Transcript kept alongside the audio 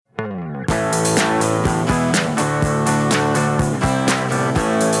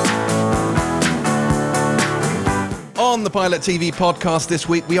On the Pilot TV podcast this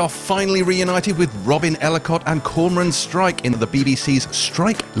week, we are finally reunited with Robin Ellacott and Cormoran Strike in the BBC's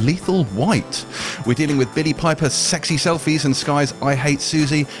Strike Lethal White. We're dealing with Billie Piper's sexy selfies and Sky's I Hate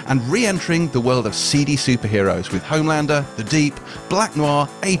Susie, and re-entering the world of seedy superheroes with Homelander, The Deep, Black Noir,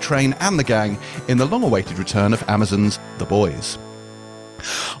 A-Train and the gang in the long-awaited return of Amazon's The Boys.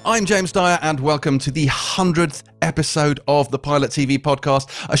 I'm James Dyer and welcome to the 100th episode of the Pilot TV podcast,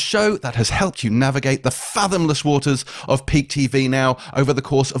 a show that has helped you navigate the fathomless waters of peak TV now over the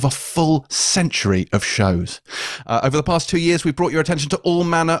course of a full century of shows. Over the past 2 years, we've brought your attention to all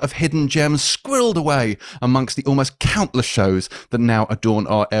manner of hidden gems squirreled away amongst the almost countless shows that now adorn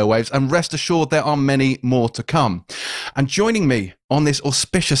our airwaves, and rest assured there are many more to come. And joining me on this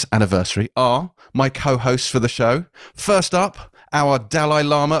auspicious anniversary are my co-hosts for the show. First up, our Dalai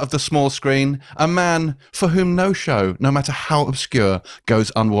Lama of the small screen, a man for whom no show, no matter how obscure, goes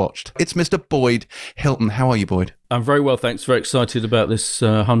unwatched. It's Mr. Boyd Hilton. How are you, Boyd? I'm very well, thanks. Very excited about this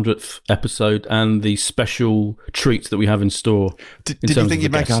 100th episode and the special treats that we have in store. Did you think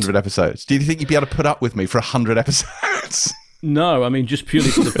you'd make 100 episodes? Did you think you'd be able to put up with me for 100 episodes? No, I mean, just purely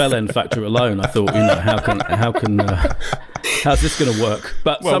for the bell end factor alone, I thought, how's this going to work?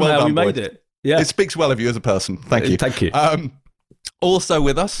 But well, somehow we made it. Yeah, it speaks well of you as a person. Thank you. Thank you. Also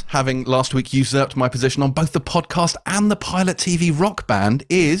with us, having last week usurped my position on both the podcast and the Pilot TV rock band,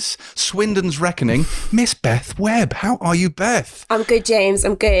 is Swindon's Reckoning, Miss Beth Webb. How are you, Beth? I'm good, James.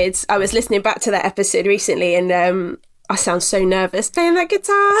 I'm good. I was listening back to that episode recently and I sound so nervous playing that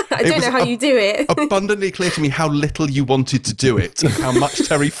guitar. I don't know how you do it. Abundantly clear to me how little you wanted to do it and how much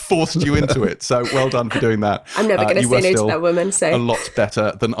Terry forced you into it. So well done for doing that. I'm never going to say no to that woman. So a lot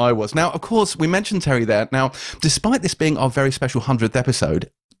better than I was. Now, of course, we mentioned Terry there. Now, despite this being our very special 100th episode,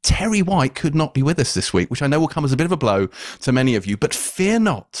 Terry White could not be with us this week, which I know will come as a bit of a blow to many of you. But fear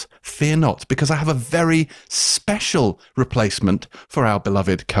not, because I have a very special replacement for our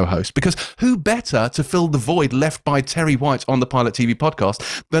beloved co-host. Because who better to fill the void left by Terry White on the Pilot TV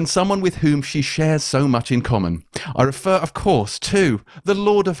podcast than someone with whom she shares so much in common? I refer, of course, to the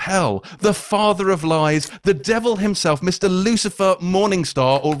Lord of Hell, the Father of Lies, the Devil himself, Mr. Lucifer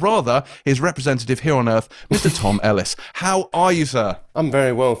Morningstar, or rather, his representative here on Earth, Mr. Tom Ellis. How are you, sir? I'm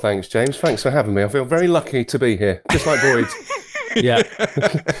very well, thanks, James. Thanks for having me. I feel very lucky to be here, just like Boyd. Yeah.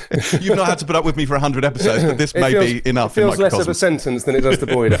 You've not had to put up with me for 100 episodes, but this may be enough. It feels less of a sentence than it does to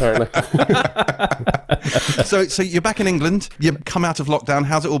Boyd, apparently. So you're back in England. You've come out of lockdown.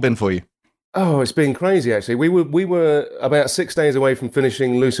 How's it all been for you? Oh, it's been crazy, actually. We were about 6 days away from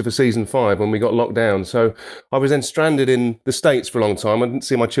finishing Lucifer Season 5 when we got locked down. So I was then stranded in the States for a long time. I didn't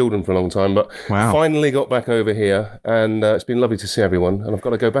see my children for a long time, but finally got back over here. And it's been lovely to see everyone. And I've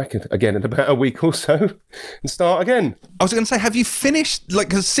got to go back again in about a week or so and start again. I was going to say, have you finished,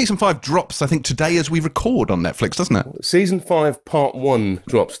 because Season 5 drops, I think, today as we record on Netflix, doesn't it? Season 5 Part 1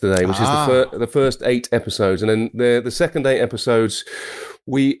 drops today, which is the first 8 episodes. And then the second 8 episodes...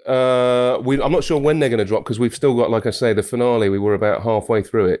 I'm not sure when they're going to drop because we've still got, like I say, the finale. We were about halfway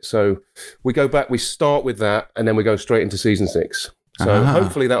through it. So we go back, we start with that, and then we go straight into Season 6. So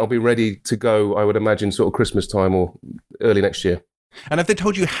hopefully that'll be ready to go, I would imagine, sort of Christmas time or early next year. And have they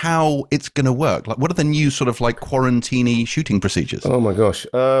told you how it's going to work? Like, what are the new sort of like quarantine-y shooting procedures? Oh, my gosh.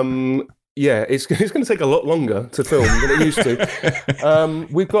 Yeah, it's going to take a lot longer to film than it used to.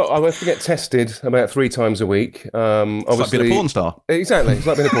 I have to get tested about 3 times a week. Obviously, it's like being a porn star. Exactly, it's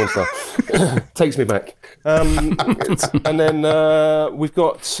like being a porn star. Takes me back. And then we've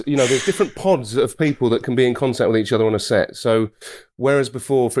got, there's different pods of people that can be in contact with each other on a set. So whereas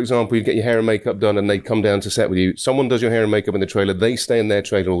before, for example, you get your hair and makeup done and they come down to set with you, someone does your hair and makeup in the trailer, they stay in their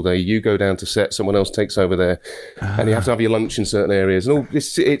trailer all day, you go down to set, someone else takes over there, and you have to have your lunch in certain areas. And all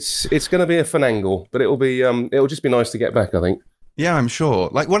it's going to be a finagle, but it'll just be nice to get back, I think. Yeah, I'm sure.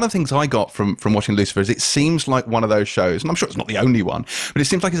 Like, one of the things I got from watching Lucifer is it seems like one of those shows, and I'm sure it's not the only one, but it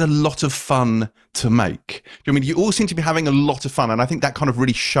seems like it's a lot of fun to make. Do you know what I mean? You all seem to be having a lot of fun, and I think that kind of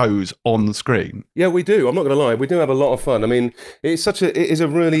really shows on the screen. Yeah, we do. I'm not going to lie. We do have a lot of fun. I mean, it is a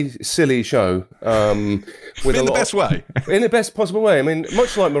really silly show. With in the best way. In the best possible way. I mean,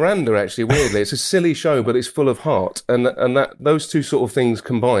 much like Miranda, actually, weirdly. It's a silly show, but it's full of heart. And that those two sort of things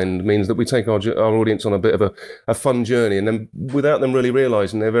combined means that we take our audience on a bit of a fun journey, and then without them really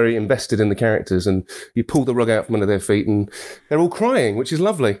realising they're very invested in the characters, and you pull the rug out from under their feet and they're all crying, which is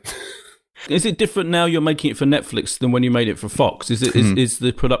lovely. Is it different now you're making it for Netflix than when you made it for Fox? Is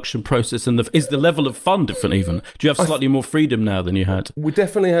the production process and is the level of fun different even? Do you have slightly more freedom now than you had? We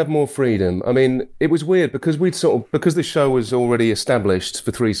definitely have more freedom. I mean, it was weird because because the show was already established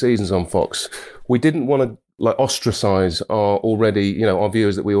for 3 seasons on Fox, we didn't want to like ostracize our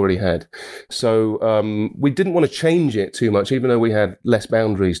viewers that we already had. So we didn't want to change it too much, even though we had less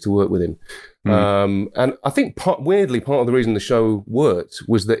boundaries to work within. And I think part of the reason the show worked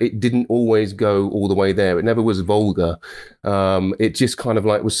was that it didn't always go all the way there. It never was vulgar. It just kind of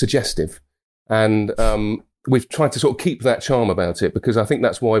like was suggestive. And we've tried to sort of keep that charm about it, because I think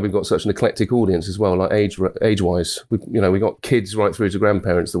that's why we've got such an eclectic audience as well, like age-wise. We got kids right through to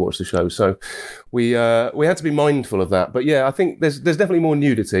grandparents that watch the show. So we had to be mindful of that. But yeah, I think there's definitely more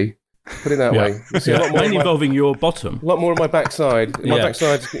nudity. Put it that way. You see a lot more mainly involving your bottom. A lot more of my backside. My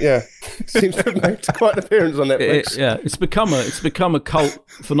backside, seems to have made quite an appearance on Netflix. It's become a cult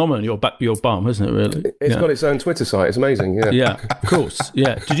phenomenon. Your bum, hasn't it? Really, it's got its own Twitter site. It's amazing. Yeah, of course.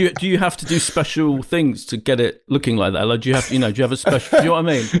 Yeah. Do you have to do special things to get it looking like that? Like, do you have a special? Do you know what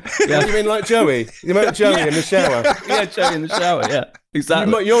I mean? Yeah. You mean like Joey? You mean Joey in the shower? Yeah, Joey in the shower. Yeah.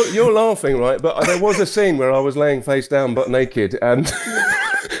 Exactly. You're laughing, right? But there was a scene where I was laying face down, butt naked, and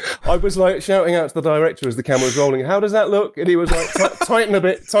I was like shouting out to the director as the camera was rolling, "How does that look?" And he was like, "Tighten a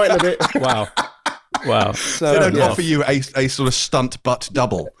bit." Wow. So they don't offer you a sort of stunt butt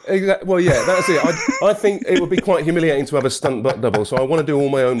double. Exactly. Well, yeah, that's it. I think it would be quite humiliating to have a stunt butt double, so I want to do all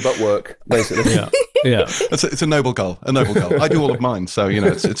my own butt work, basically. Yeah. It's a noble goal. I do all of mine, so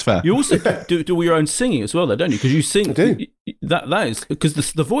it's fair. You also do all your own singing as well, though, don't you? Because you sing. I do. That is because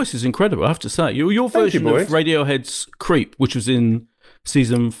the voice is incredible. I have to say, your version of Radiohead's "Creep," which was in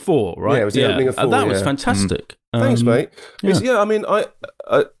season 4, right? Yeah, it was the opening of 4. That was fantastic. Thanks, mate. I mean,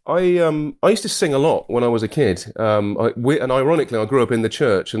 I used to sing a lot when I was a kid. And ironically, I grew up in the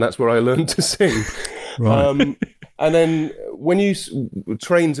church, and that's where I learned to sing. Right. And then when you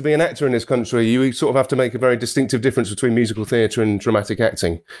train to be an actor in this country, you sort of have to make a very distinctive difference between musical theatre and dramatic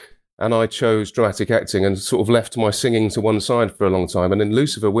acting. And I chose dramatic acting and sort of left my singing to one side for a long time. And then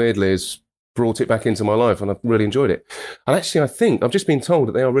Lucifer, weirdly, has brought it back into my life, and I've really enjoyed it. And actually, I think I've just been told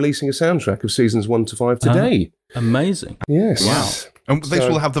that they are releasing a soundtrack of seasons 1 to 5 today. Amazing! Yes. Wow. And this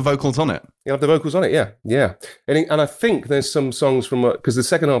will have the vocals on it. You have the vocals on it, yeah. And I think there's some songs from because the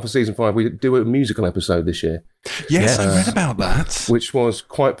second half of season 5 we do a musical episode this year. Yes, I read about that, which was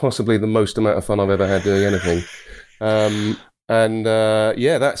quite possibly the most amount of fun I've ever had doing anything. That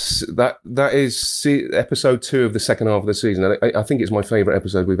is episode 2 of the second half of the season. I think it's my favourite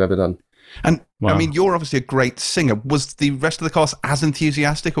episode we've ever done. And I mean, you're obviously a great singer. Was the rest of the cast as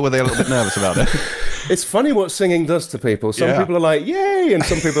enthusiastic, or were they a little bit nervous about it? It's funny what singing does to people. Some people are like, "Yay!" and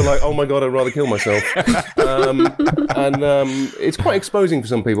some people are like, "Oh my god, I'd rather kill myself." It's quite exposing for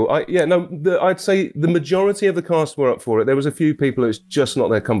some people. I'd say the majority of the cast were up for it. There was a few people it's just not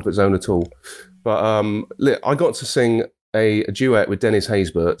their comfort zone at all. But I got to sing a duet with Dennis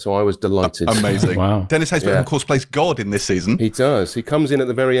Haysbert, so I was delighted. Amazing. Wow. Dennis Haysbert, of course, plays God in this season. He does. He comes in at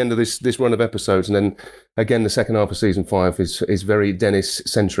the very end of this run of episodes, and then again the second half of season 5 is very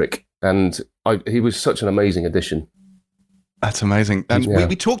Dennis-centric, and he was such an amazing addition. That's amazing. And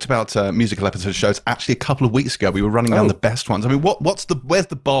we talked about musical episode shows actually a couple of weeks ago. We were running down the best ones. I mean, where's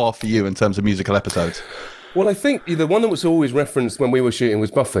the bar for you in terms of musical episodes? Well, I think the one that was always referenced when we were shooting was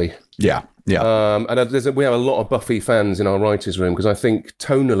Buffy. Yeah. And we have a lot of Buffy fans in our writers' room, because I think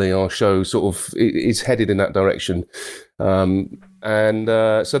tonally our show sort of is headed in that direction. So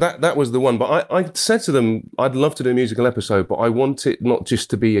that was the one. But I said to them, I'd love to do a musical episode, but I want it not just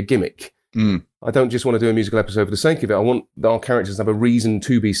to be a gimmick. I don't just want to do a musical episode for the sake of it. I want our characters to have a reason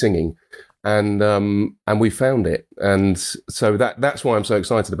to be singing. And we found it, and so that's why I'm so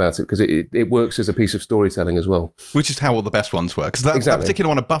excited about it, because it works as a piece of storytelling as well. Which is how all the best ones work. Because that particular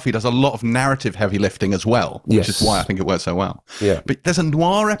one of Buffy does a lot of narrative heavy lifting as well, which is why I think it works so well. Yeah, but there's a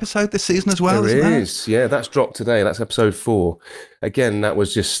noir episode this season as well. There is. Yeah, that's dropped today. That's episode 4. Again, that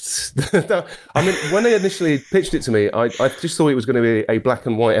was just. I mean, when they initially pitched it to me, I just thought it was going to be a black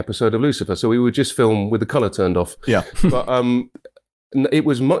and white episode of Lucifer, so we would just film with the colour turned off. Yeah, but it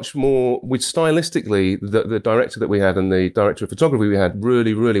was much more, with stylistically, the director that we had and the director of photography we had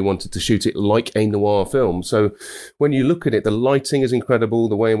really, really wanted to shoot it like a noir film. So when you look at it, the lighting is incredible.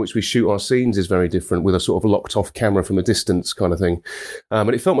 The way in which we shoot our scenes is very different, with a sort of locked off camera from a distance kind of thing. And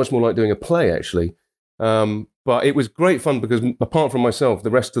it felt much more like doing a play, actually. But it was great fun, because apart from myself,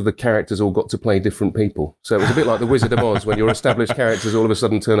 the rest of the characters all got to play different people. So it was a bit like The Wizard of Oz, when your established characters all of a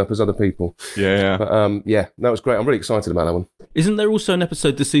sudden turn up as other people. Yeah. But, that was great. I'm really excited about that one. Isn't there also an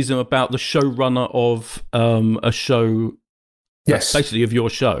episode this season about the showrunner of a show? Yes. Basically of your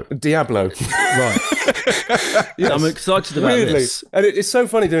show. Diablo. Right. Yes. I'm excited about Weirdly. this. And it's so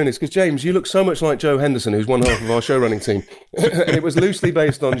funny doing this because, James, you look so much like Joe Henderson, who's one half of our show running team. And it was loosely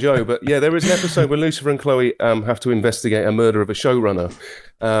based on Joe. But yeah, there is an episode where Lucifer and Chloe have to investigate a murder of a showrunner.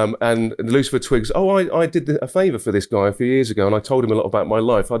 And Lucifer twigs, I did a favour for this guy a few years ago and I told him a lot about my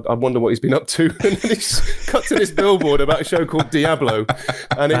life. I wonder what he's been up to. And then he's cut to this billboard about a show called Diablo.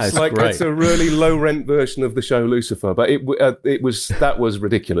 And it's like, great. it's a really low rent version of the show Lucifer. But that was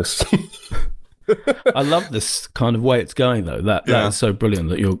ridiculous. I love this kind of way it's going, though. That is so brilliant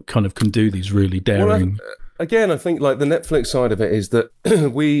that you kind of can do these really daring. Again, I think like the Netflix side of it is that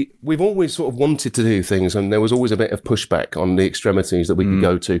we've always sort of wanted to do things, and there was always a bit of pushback on the extremities that we could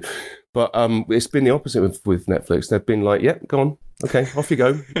go to. But it's been the opposite with Netflix. They've been like, "Yep, go on, okay, off you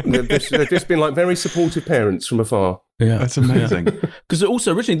go." They've just been like very supportive parents from afar. Yeah, That's amazing. Because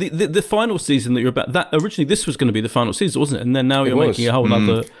also originally the final season that you're about, that originally this was going to be the final season, wasn't it? And then now you're making a whole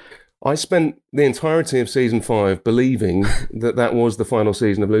other. I spent the entirety of season 5 believing that was the final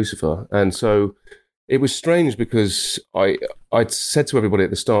season of Lucifer, and so it was strange because I'd said to everybody at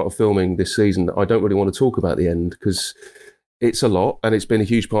the start of filming this season that I don't really want to talk about the end because it's a lot and it's been a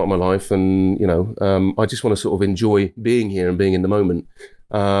huge part of my life, and I just want to sort of enjoy being here and being in the moment.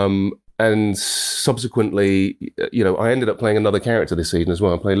 And subsequently, I ended up playing another character this season as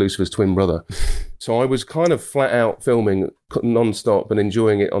well. I played Lucifer's twin brother. So I was kind of flat out filming non-stop and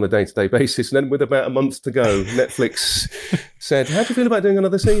enjoying it on a day-to-day basis. And then with about a month to go, Netflix said, how do you feel about doing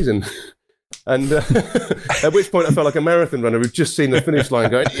another season? And at which point I felt like a marathon runner who'd just seen the finish line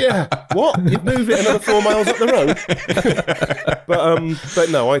going, yeah, what? You've moved it another 4 miles up the road? But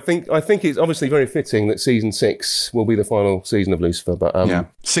no, I think it's obviously very fitting that season 6 will be the final season of Lucifer. But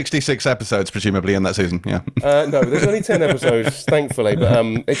 66 episodes presumably in that season. Yeah. No, there's only 10 episodes, thankfully. But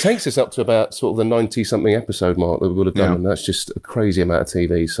it takes us up to about sort of the 90-something episode mark that we would have done, and that's just a crazy amount of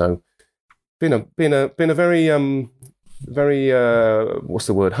TV. So been a very what's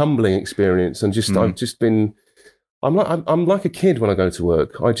the word, humbling experience, and just I've just been I'm like a kid when I go to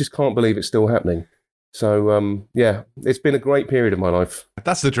work. I just can't believe it's still happening. So it's been a great period of my life.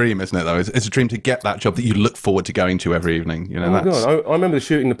 That's the dream, isn't it? Though it's a dream to get that job that you look forward to going to every evening. Oh my God, I remember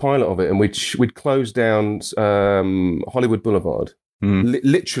shooting the pilot of it, and we'd closed down Hollywood Boulevard.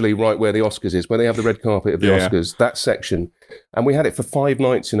 Literally right where the Oscars is, where they have the red carpet of the Oscars, that section, and we had it for 5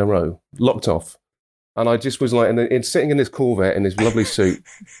 nights in a row, locked off. And I just was like, and it's sitting in this Corvette in this lovely suit,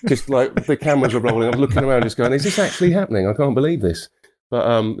 just like the cameras were rolling. I was looking around, just going, "Is this actually happening? I can't believe this."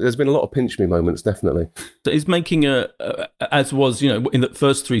 But there's been a lot of pinch me moments, definitely. So he's making as was, in the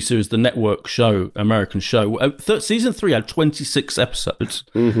first 3 series, the network show, American show. Season 3 had 26 episodes.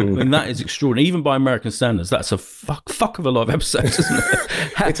 And that is extraordinary. Even by American standards, that's a fuck of a lot of episodes, isn't it?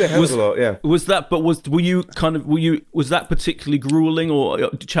 It's a hell of a lot, yeah. Was that particularly grueling or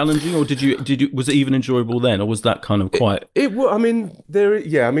challenging, or was it even enjoyable then, or was that kind of quite? There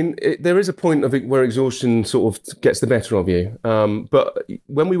is a point of it where exhaustion sort of gets the better of you. But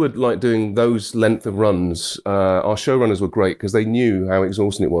when we were like doing those length of runs, our showrunners were great because they knew how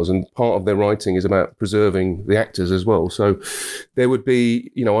exhausting it was, and part of their writing is about preserving the actors as well. So there would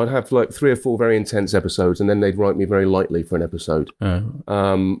be, I'd have like 3 or 4 very intense episodes, and then they'd write me very lightly for an episode.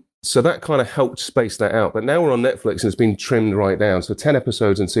 So that kind of helped space that out. But now we're on Netflix and it's been trimmed right down. So 10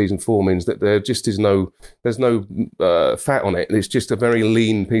 episodes in season 4 means that there just is there's no fat on it. It's just a very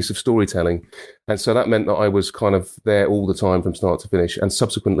lean piece of storytelling. And so that meant that I was kind of there all the time from start to finish, and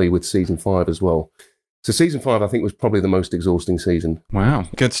subsequently with season 5 as well. So season 5, I think, was probably the most exhausting season. Wow,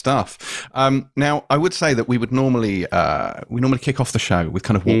 good stuff. Now, I would say that we would normally kick off the show with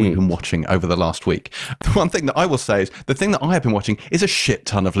kind of what we've been watching over the last week. The one thing that I will say is the thing that I have been watching is a shit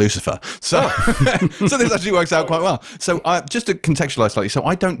ton of Lucifer. So, so this actually works out quite well. So just to contextualize slightly, so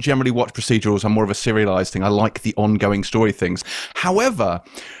I don't generally watch procedurals. I'm more of a serialized thing. I like the ongoing story things. However,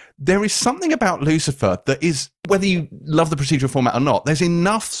 there is something about Lucifer that is, whether you love the procedural format or not, there's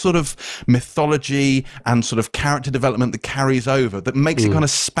enough sort of mythology and sort of character development that carries over that makes it kind of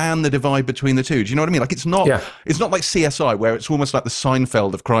span the divide between the two. Do you know what I mean? Like it's not like CSI, where it's almost like the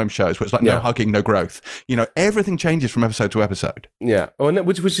Seinfeld of crime shows, where it's like no hugging, no growth. Everything changes from episode to episode. Yeah,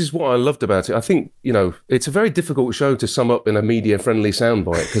 which is what I loved about it. I think, it's a very difficult show to sum up in a media-friendly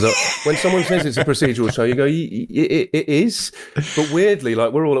soundbite, because when someone says it's a procedural show, you go, it is. But weirdly,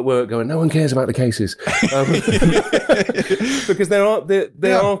 like we're all at work going, no one cares about the cases. Because they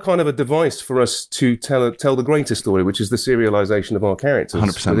are kind of a device for us to tell the greater story, which is the serialization of our characters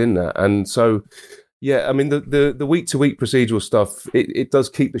 100%. Within that. And so, the week-to-week procedural stuff, it does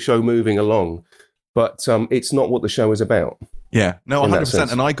keep the show moving along, but it's not what the show is about. Yeah, no, in that 100%.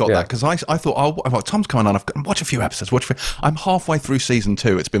 sense. And I got that because I thought, oh, Tom's coming on. I've got to watch a few episodes. I'm halfway through season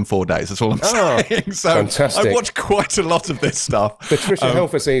 2. It's been 4 days. That's all I'm saying. So fantastic. I've watched quite a lot of this stuff. The Tricia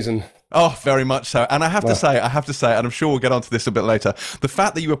Helfer season. Oh, very much so. And I have to say, and I'm sure we'll get onto this a bit later, the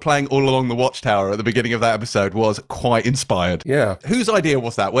fact that you were playing All Along the Watchtower at the beginning of that episode was quite inspired. Yeah. Whose idea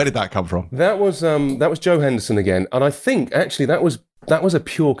was that? Where did that come from? That was Joe Henderson again. And I think, actually, that was a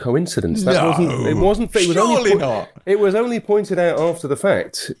pure coincidence. It wasn't. Not. It was only pointed out after the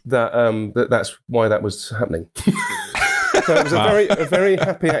fact that that's why that was happening. So it was a very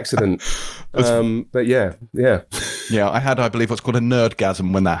happy accident. But yeah. Yeah, I had, I believe, what's called a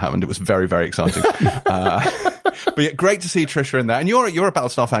nerdgasm when that happened. It was very, very exciting. But yeah, great to see Trisha in there. And you're a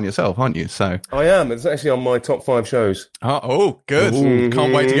Battlestar fan yourself, aren't you? So I am. It's actually on my top 5 shows. Oh, good.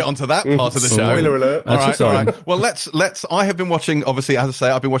 Can't wait to get onto that part of the show. Spoiler alert. All right. Well, let's. I have been watching. Obviously, as I say,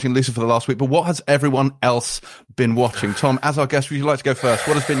 I've been watching Lucifer the last week. But what has everyone else been watching? Tom, as our guest, would you like to go first?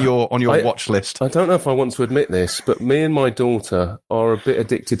 What has been on your watch list? I don't know if I want to admit this, but me and my daughter are a bit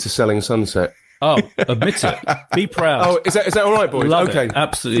addicted to Selling Sunset. Oh, admit it. Be proud. Oh, is that all right, boys? Love okay. It.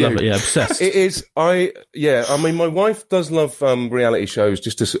 Absolutely love it. Yeah, obsessed. It is. I mean, my wife does love reality shows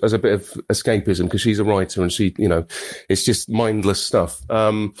just as a bit of escapism because she's a writer and she, it's just mindless stuff.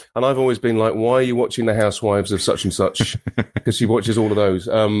 And I've always been like, why are you watching The Housewives of such and such? Because she watches all of those.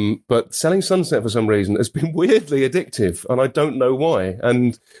 But Selling Sunset for some reason has been weirdly addictive, and I don't know why.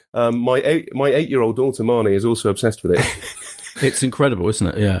 And my 8-year-old daughter Marnie is also obsessed with it. It's incredible, isn't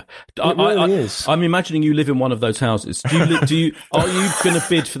it? Yeah, it really is. I'm imagining you live in one of those houses. Are you going to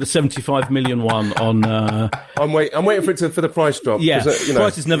bid for the 75 million one on? I'm waiting for the price drop. Yeah,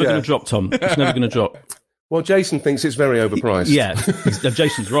 price is never going to drop, Tom. It's never going to drop. Well, Jason thinks it's very overpriced. Yeah,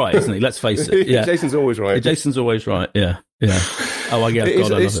 Jason's right, isn't he? Let's face it. Yeah, Jason's always right. Jason's always right. Yeah. Oh, I guess.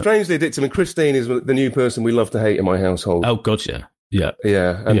 It's strangely addictive. And Christine is the new person we love to hate in my household. Oh God, yeah. Yeah,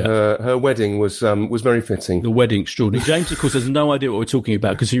 and her wedding was very fitting. The wedding extraordinary. James, of course, has no idea what we're talking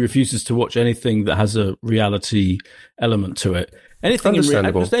about because he refuses to watch anything that has a reality element to it. Anything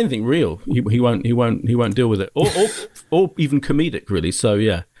anything real, he won't deal with it, or even comedic, really. So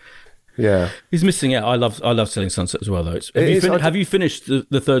yeah, he's missing out. I love Selling Sunset as well, though. Have you finished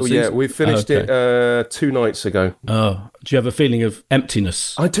the third season? Yeah, we finished it 2 nights ago. Oh, do you have a feeling of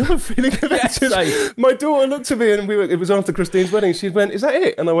emptiness? I do have a feeling of emptiness. My daughter looked at me and it was after Christine's wedding. She went, "Is that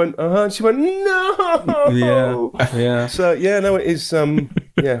it?" And I went, "Uh-huh." And she went, "No." Yeah. So no, it is.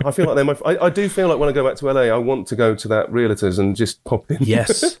 I feel like I do feel like when I go back to LA, I want to go to that Realtors and just pop in.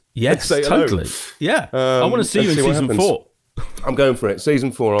 Yes, say totally. Hello. Yeah, I want to see you in season 4. I'm going for it.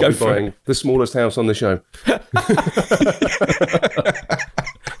 Season 4, I'll be buying the smallest house on the show.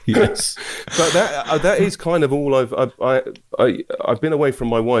 Yes, but that is kind of all I've been away from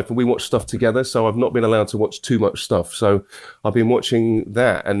my wife and we watch stuff together, so I've not been allowed to watch too much stuff. So I've been watching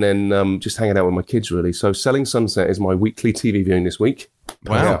that and then just hanging out with my kids really. So Selling Sunset is my weekly TV viewing this week.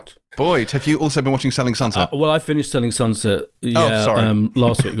 Wow. Boyd, have you also been watching Selling Sunset? Well, I finished Selling Sunset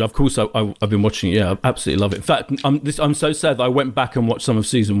last week. Of course, I've been watching it. Yeah, I absolutely love it. In fact, I'm so sad that I went back and watched some of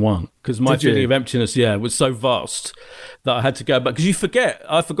season 1 because my feeling of emptiness, was so vast that I had to go back. Because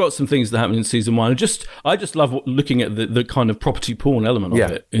I forgot some things that happened in season 1. I just love looking at the kind of property porn element of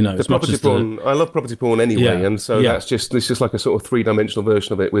it. The property porn. I love property porn anyway, and so it's just like a sort of 3-dimensional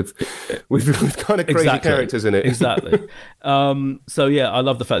version of it with kind of crazy characters in it. Exactly. So I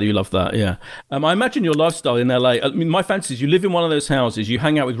love the fact that you love that. Yeah. I imagine your lifestyle in LA. I mean, my fantasy is you live in one of those houses, you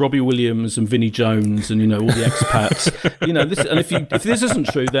hang out with Robbie Williams and Vinnie Jones and all the expats. This, and if this isn't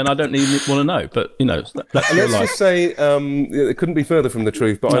true, then I don't even want to know. But that's let's just say it couldn't be further from the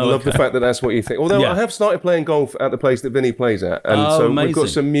truth. But I love the fact that that's what you think. Although I have started playing golf at the place that Vinnie plays at, and so amazing. We've got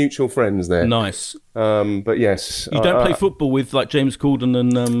some mutual friends there. Nice. But yes, you don't play football with like James Corden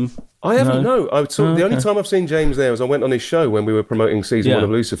and. I haven't. No, the only time I've seen James there was I went on his show when we were promoting season 1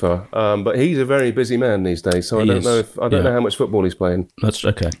 of Lucifer. But he's a very busy man these days, so I don't know how much football he's playing. That's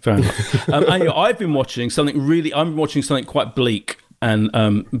okay. Fair enough. I've been watching something quite bleak.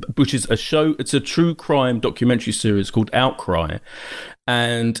 And which is a show. It's a true crime documentary series called Outcry,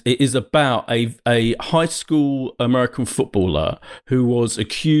 and it is about a high school American footballer who was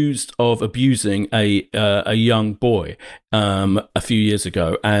accused of abusing a young boy a few years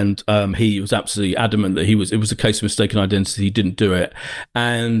ago, and he was absolutely adamant that it was a case of mistaken identity. He didn't do it,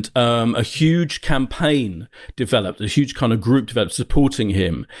 and a huge campaign developed, a huge kind of group developed supporting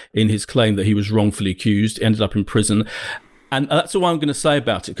him in his claim that he was wrongfully accused. Ended up in prison. And that's all I'm going to say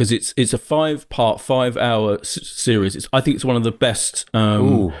about it, because it's a 5-part, 5-hour series. I think it's one of the best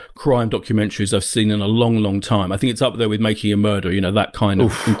crime documentaries I've seen in a long, long time. I think it's up there with Making a Murder, that kind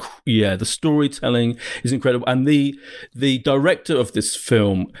of... the storytelling is incredible. And the director of this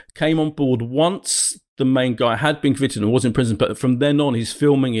film came on board once the main guy had been convicted and was in prison, but from then on, he's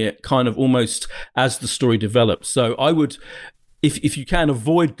filming it kind of almost as the story develops. So I would... If you can,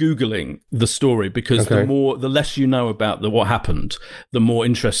 avoid Googling the story, because the less you know about what happened, the more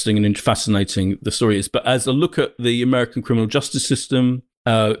interesting and fascinating the story is. But as a look at the American criminal justice system,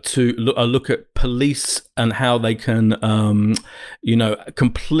 to look at police and how they can,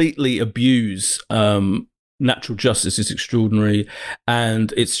 completely abuse natural justice is extraordinary,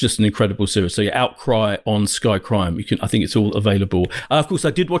 and it's just an incredible series. So Outcry on Sky Crime. I think it's all available. Of course,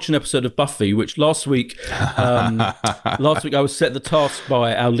 I did watch an episode of Buffy, which last week I was set the task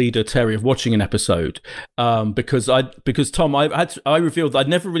by our leader Terry of watching an episode, because Tom, I revealed that I'd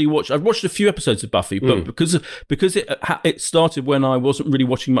never really watched. I've watched a few episodes of Buffy, but because it started when I wasn't really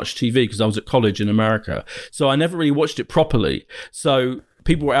watching much TV because I was at college in America, so I never really watched it properly. So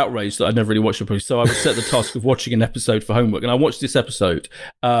people were outraged that I'd never really watched it properly, so I was set the task of watching an episode for homework, and I watched this episode,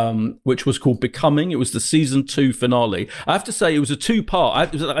 which was called Becoming. It was the season 2 finale. I have to say, it was a 2-part.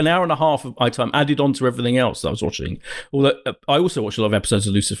 It was an hour and a half of my time added on to everything else that I was watching. Although I also watched a lot of episodes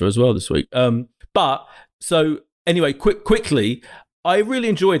of Lucifer as well this week. Anyway, quickly, I really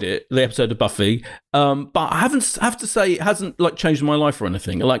enjoyed it, the episode of Buffy, but I have to say it hasn't changed my life or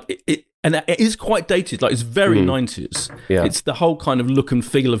anything. And it is quite dated, it's very 90s. Yeah. It's the whole kind of look and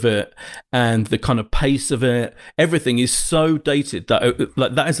feel of it, and the kind of pace of it. Everything is so dated that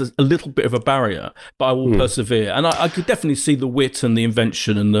that is a little bit of a barrier, but I will persevere. And I could definitely see the wit and the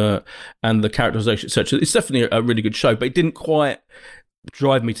invention and the characterization, etc. It's definitely a really good show, but it didn't quite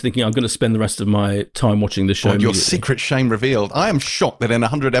drive me to thinking I'm going to spend the rest of my time watching the show. Your secret shame revealed. I am shocked that in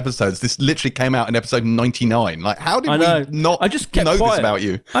 100 episodes, this literally came out in episode 99. How did we not I just kept know quiet. This about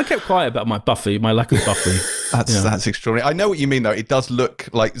you? I kept quiet about my lack of Buffy. That's extraordinary. I know what you mean, though. It does look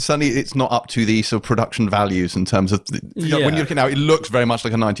like suddenly it's not up to the sort of production values in terms of when you're looking at it looks very much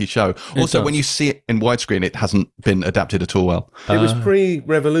like a 90s show. Also, when you see it in widescreen, it hasn't been adapted at all well. It was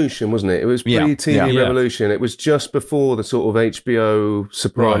pre-Revolution, wasn't it? It was pre-TV Revolution. It was just before the sort of HBO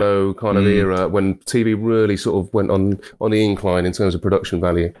Soprano kind of era, when TV really sort of went on the incline in terms of production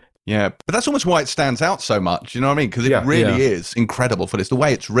value. Yeah, but that's almost why it stands out so much, you know what I mean? Because it really is incredible for this. The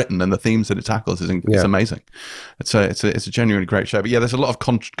way it's written and the themes that it tackles is amazing. It's a genuinely great show. But there's a lot of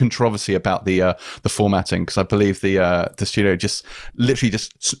controversy about the formatting, because I believe the studio just literally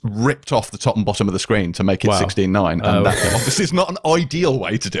just ripped off the top and bottom of the screen to make it 16:9, and that obviously is not an ideal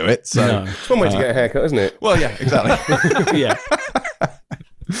way to do it. So it's one way to get a haircut, isn't it? Well, yeah, exactly. Yeah.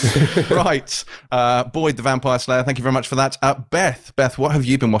 Right. Boyd the Vampire Slayer, thank you very much for that. Beth, what have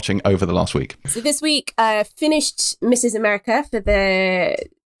you been watching over the last week? So this week, finished Mrs. America for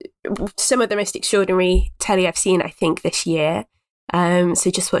some of the most extraordinary telly I've seen, I think, this year.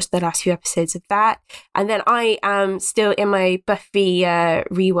 So just watched the last few episodes of that. And then I am still in my Buffy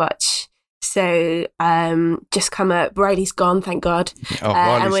rewatch. So just come up. Riley's gone, thank God.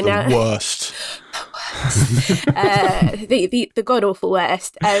 Riley's the worst. The god awful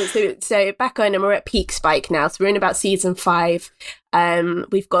worst. So back on, and we're at peak Spike now. So we're in about season 5.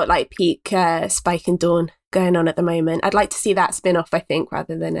 We've got peak Spike and Dawn going on at the moment. I'd like to see that spin off, I think,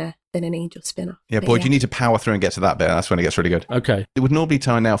 rather than an Angel spin-off. Yeah, Boyd, you need to power through and get to that bit. That's when it gets really good. Okay. It would normally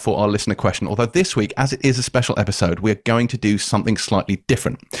time now for our listener question, although this week, as it is a special episode, we're going to do something slightly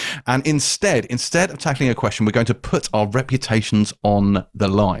different. And instead of tackling a question, we're going to put our reputations on the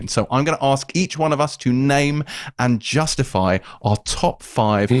line. So I'm going to ask each one of us to name and justify our top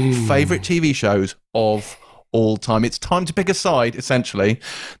 5 favourite TV shows of all time. It's time to pick a side, essentially.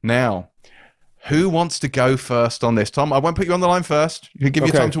 Now, who wants to go first on this? Tom, I won't put you on the line first. You can give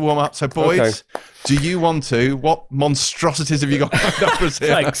you time to warm up. So, boys, do you want to? What monstrosities have you got lined up for us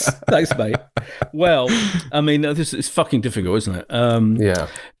here? Thanks, mate. Well, I mean, this is fucking difficult, isn't it? Yeah.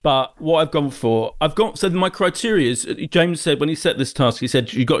 But what I've gone for, so my criteria is, James said when he set this task, he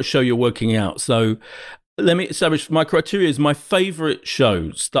said, you've got to show you're working out. So let me establish my criteria is my favourite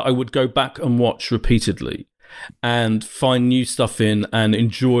shows that I would go back and watch repeatedly and find new stuff in and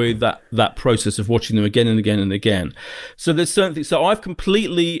enjoy that process of watching them again and again and again. So there's certain things. So I've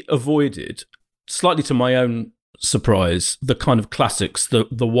completely avoided, slightly to my own surprise, the kind of classics, the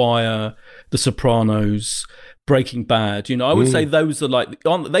Wire, The Sopranos, Breaking Bad, I would say those are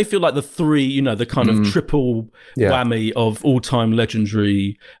they feel like the three, the kind of triple whammy of all-time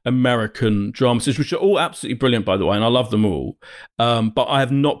legendary American dramas, which are all absolutely brilliant, by the way, and I love them all. But I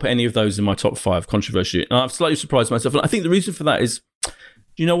have not put any of those in my top 5, controversially. And I've slightly surprised myself. And I think the reason for that is,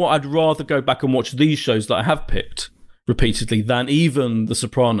 you know what? I'd rather go back and watch these shows that I have picked repeatedly than even The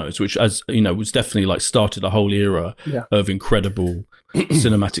Sopranos, which, as you know, was definitely started a whole era of incredible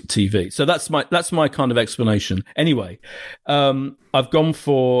cinematic TV. So that's my kind of explanation. Anyway, I've gone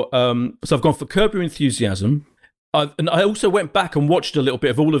for Curb Your Enthusiasm. And I also went back and watched a little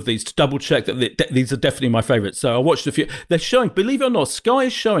bit of all of these to double check that these are definitely my favourites. So I watched a few. They're showing, believe it or not, Sky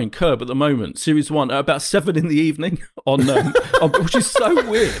is showing Curb at the moment, series 1, at about 7 in the evening on which is so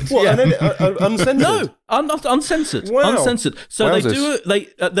weird. What? Yeah. And then, uncensored? No, uncensored. Wow. Uncensored. So Wowzers. they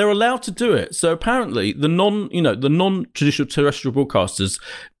do it. They're allowed to do it. So apparently, the non-traditional terrestrial broadcasters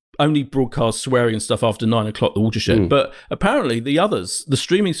only broadcast swearing and stuff after 9 o'clock, the watershed. But apparently the others, the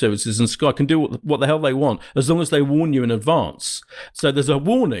streaming services and Sky, can do what the hell they want as long as they warn you in advance. So there's a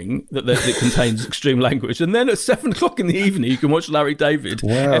warning that it contains extreme language. And then at 7 o'clock in the evening, you can watch Larry David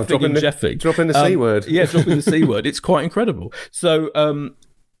effing and jeffing. Dropping the C word. Yeah, dropping the C word. It's quite incredible. So,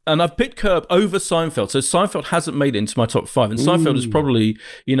 and I've picked Curb over Seinfeld. So Seinfeld hasn't made it into my top 5. And Seinfeld is probably,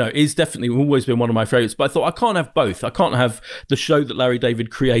 is definitely always been one of my favourites. But I thought I can't have both. I can't have the show that Larry David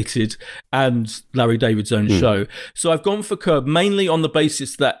created and Larry David's own show. So I've gone for Curb mainly on the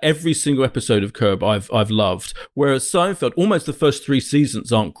basis that every single episode of Curb I've loved. Whereas Seinfeld, almost the first 3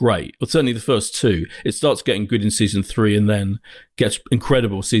 seasons aren't great. Or certainly the first 2. It starts getting good in season 3 and then gets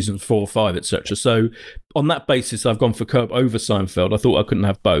incredible season 4, 5, etc. So on that basis, I've gone for Curb over Seinfeld. I thought I couldn't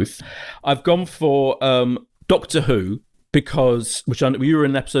have both. I've gone for Doctor Who because, you were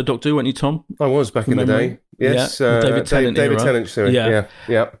in an episode of Doctor Who, weren't you, Tom? I was back in the day. Yes, David Tennant series.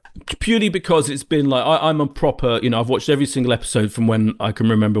 Yeah. Purely because it's been I'm a proper, I've watched every single episode from when I can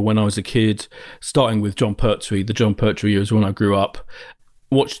remember when I was a kid, starting with John Pertwee. The John Pertwee years when I grew up.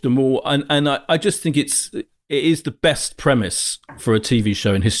 Watched them all, and I just think it is the best premise for a TV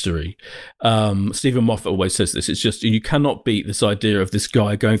show in history. Stephen Moffat always says this. It's just, you cannot beat this idea of this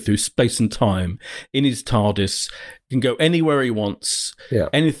guy going through space and time in his TARDIS, can go anywhere he wants. Yeah.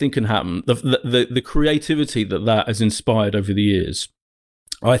 Anything can happen. The creativity that has inspired over the years,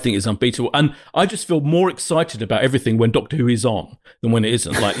 I think, is unbeatable. And I just feel more excited about everything when Doctor Who is on than when it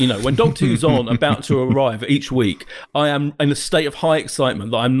isn't. When Doctor Who's on, about to arrive each week, I am in a state of high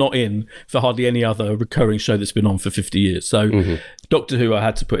excitement that I'm not in for hardly any other recurring show that's been on for 50 years. So Doctor Who I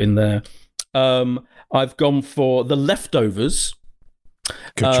had to put in there. I've gone for The Leftovers.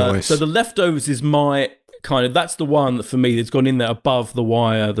 Good choice. So The Leftovers is my that's the one that for me that's gone in there above The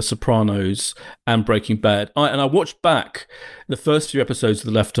Wire, The Sopranos, and Breaking Bad. I watched back the first few episodes of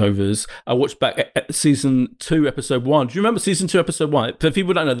The Leftovers. I watched back season 2, episode 1. Do you remember season 2, episode 1? For people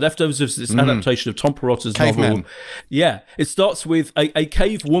who don't know, The Leftovers is this adaptation of Tom Perotta's novel. Yeah, it starts with a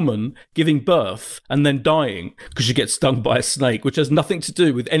cave woman giving birth and then dying because she gets stung by a snake, which has nothing to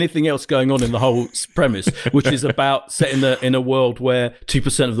do with anything else going on in the whole premise, which is about set in a world where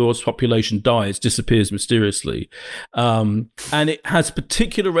 2% of the world's population disappears mysteriously, and it has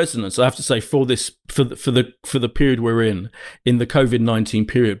particular resonance, I have to say, for the period we're in the COVID-19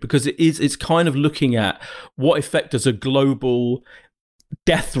 period, because it's kind of looking at what effect does a global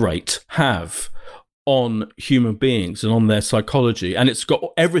death rate have on human beings and on their psychology. And it's got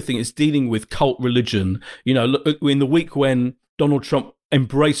everything. It's dealing with cult religion. In the week when Donald Trump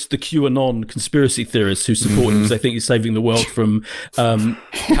embraced the QAnon conspiracy theorists who support him because they think he's saving the world from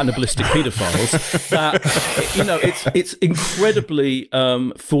cannibalistic paedophiles, that it's incredibly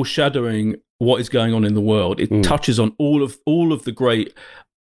foreshadowing what is going on in the world. It touches on all of the great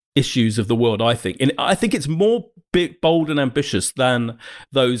issues of the world, I think. And I think it's more big, bold and ambitious than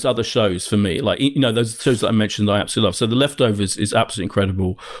those other shows for me. Those shows that I mentioned that I absolutely love. So The Leftovers is absolutely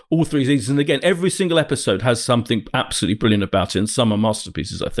incredible. All 3 seasons. And again, every single episode has something absolutely brilliant about it. And some are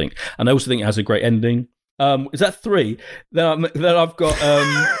masterpieces, I think. And I also think it has a great ending. Is that 3? Then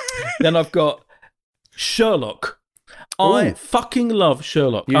I've got Sherlock. I fucking love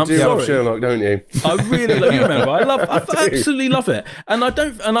Sherlock. You do love Sherlock, don't you? I really love. You remember? I absolutely love it, and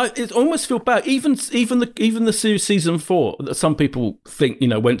it almost feel bad. Even the series season 4 that some people think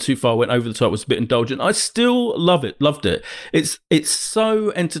went too far, went over the top, was a bit indulgent. I still loved it. It's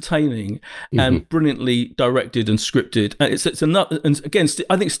so entertaining and brilliantly directed and scripted. And it's another. And again,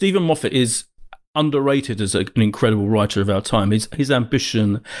 I think Stephen Moffat is underrated as an incredible writer of our time. His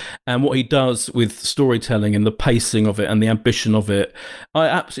ambition and what he does with storytelling and the pacing of it and the ambition of it, I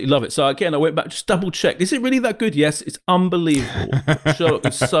absolutely love it. So again, I went back, just double checked. Is it really that good? Yes, it's unbelievable. Sherlock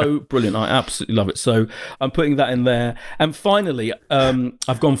is so brilliant. I absolutely love it. So I'm putting that in there. And finally,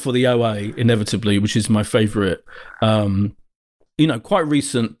 I've gone for the OA inevitably, which is my favourite. Quite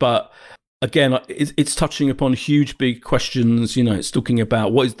recent, but again, it's touching upon huge, big questions. It's talking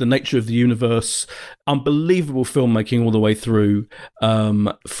about what is the nature of the universe. Unbelievable filmmaking all the way through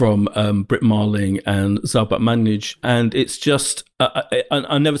from Britt Marling and Zabak Manij, and it's just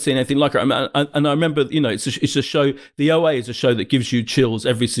I've never seen anything like it. And I remember, it's a show. The OA is a show that gives you chills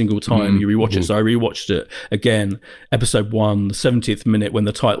every single time you rewatch it. So I rewatched it again, episode 1, the 70th minute when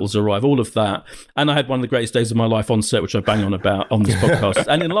the titles arrive, all of that. And I had one of the greatest days of my life on set, which I bang on about on this podcast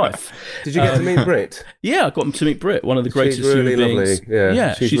and in life. Did you get to meet Britt? Yeah, I got to meet Britt, one of the greatest really human beings. lovely.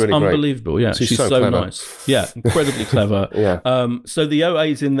 Yeah, she's really unbelievable. Great. Yeah, she's so clever. nice. Yeah, incredibly clever. Yeah. So the OA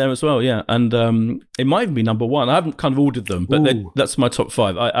is in there as well. Yeah, and it might even be number 1. I haven't kind of ordered them, but that's my top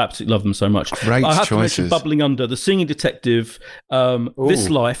 5. I absolutely love them so much. Great I have choices. to mention Bubbling Under, The Singing Detective, This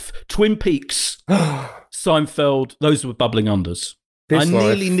Life, Twin Peaks, Seinfeld. Those were Bubbling Unders. I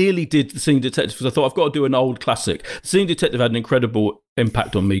nearly did The Singing Detective because I thought I've got to do an old classic. The Singing Detective had an incredible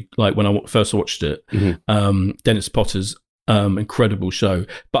impact on me, like when I first watched it. Dennis Potter's incredible show,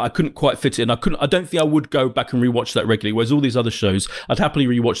 but I couldn't quite fit it in. I don't think I would go back and rewatch that regularly. Whereas all these other shows, I'd happily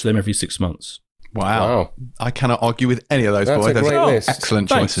rewatch them every 6 months. Wow. I cannot argue with any of those That's boys. a great list. Excellent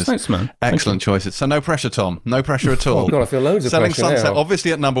choices. Thanks, man. Excellent choices. So no pressure, Tom. No pressure at all. Oh, God, I feel loads of Selling pressure Sunset, now.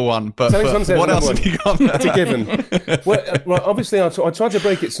 obviously at number 1, but Selling Sunset what at else number have you got? That's a given. Well, obviously, I tried to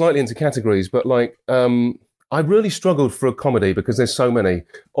break it slightly into categories, but I really struggled for a comedy because there's so many.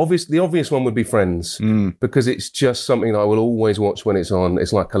 The obvious one would be Friends, because it's just something that I will always watch when it's on.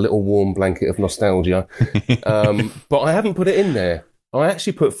 It's like a little warm blanket of nostalgia. But I haven't put it in there. I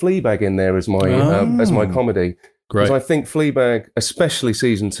actually put Fleabag in there as my comedy. Great. Because I think Fleabag, especially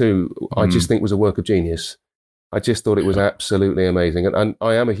season 2, I just think was a work of genius. I just thought it was absolutely amazing. And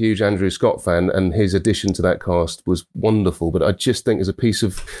I am a huge Andrew Scott fan, and his addition to that cast was wonderful. But I just think as a piece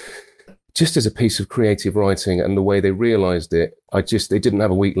of creative writing and the way they realised it, they didn't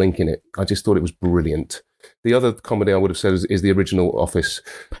have a weak link in it. I just thought it was brilliant. The other comedy I would have said is the original Office,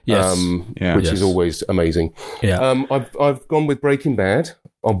 which is always amazing. Yeah. I've gone with Breaking Bad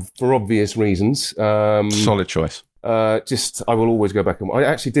for obvious reasons. Solid choice. I will always go back and I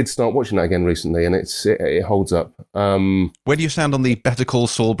actually did start watching that again recently, and it holds up. Where do you stand on the Better Call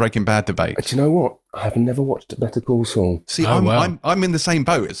Saul Breaking Bad debate? Do you know what? I have never watched Better Call Saul. See, I'm in the same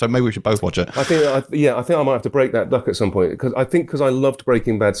boat, so maybe we should both watch it. I think I might have to break that duck at some point because I loved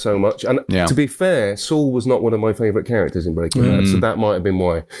Breaking Bad so much. And to be fair, Saul was not one of my favourite characters in Breaking Bad, so that might have been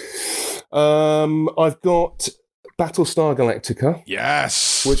why. I've got Battlestar Galactica.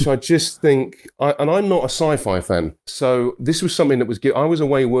 Yes. Which I just think, and I'm not a sci-fi fan, so this was something that was, I was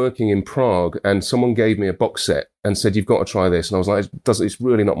away working in Prague and someone gave me a box set and said, you've got to try this. And I was like, it's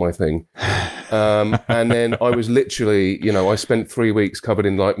really not my thing. And then I was literally, I spent 3 weeks covered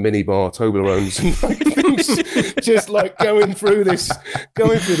in like minibar Toblerones and like things, just like going through this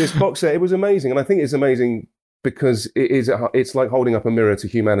box set. It was amazing. And I think it's amazing because it's like holding up a mirror to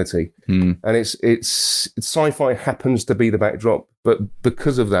humanity. And it's sci-fi happens to be the backdrop, but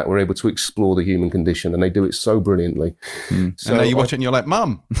because of that, we're able to explore the human condition, and they do it so brilliantly. So and now you watch it and you're like,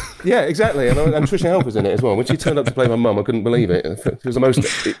 Mum. Yeah, exactly. And Tricia Helfer's in it as well. When she turned up to play my mum, I couldn't believe it. It was the most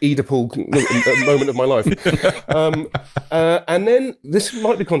Oedipal moment of my life. And then, this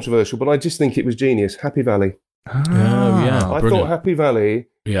might be controversial, but I just think it was genius. Happy Valley. I thought Happy Valley.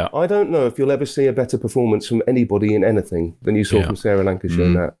 Yeah. I don't know if you'll ever see a better performance from anybody in anything than you saw from Sarah Lancashire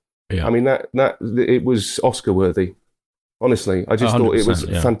in that. Yeah. I mean, that it was Oscar worthy. Honestly, I just thought it was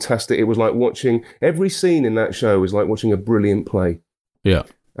fantastic. It was like watching every scene in that show was like watching a brilliant play. Yeah.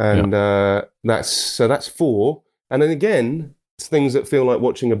 And that's 4. And then again, things that feel like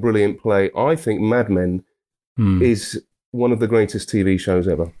watching a brilliant play. I think Mad Men is one of the greatest TV shows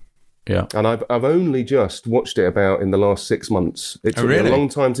ever. Yeah. And I've only just watched it about in the last 6 months. It took me a long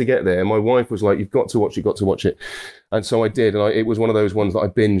time to get there. My wife was like, you've got to watch it. And so I did. And it was one of those ones that I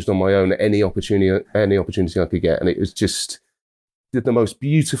binged on my own at any opportunity I could get. And it was just the most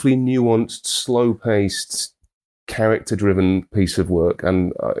beautifully nuanced, slow-paced, character-driven piece of work,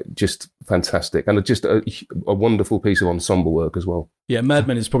 and just fantastic. And just a wonderful piece of ensemble work as well. Yeah, Mad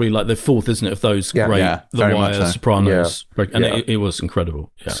Men is probably like the 4th, isn't it, of those great The Wire, Sopranos. And it was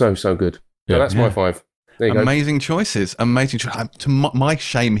incredible. Yeah. So good. So that's my 5. There you go. Amazing choices. Amazing choices. My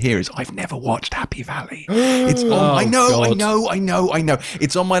shame here is I've never watched Happy Valley. It's on. I know.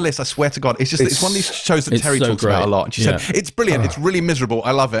 It's on my list. I swear to God. It's one of these shows that Terry talks about a lot. And she said it's brilliant. It's really miserable.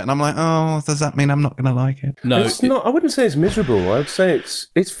 I love it. And I'm like, oh, does that mean I'm not going to like it? No, it's not. I wouldn't say it's miserable. I would say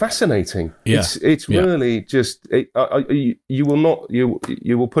it's fascinating. Yeah. It's really just. You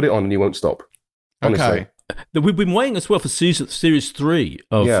will put it on and you won't stop. Honestly. Okay. We've been waiting as well for series 3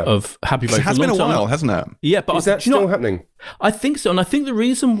 of Happy Valley. It has been a while, hasn't it? Yeah, but is that still happening? I think so, and I think the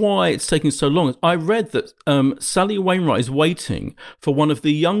reason why it's taking so long is I read that Sally Wainwright is waiting for one of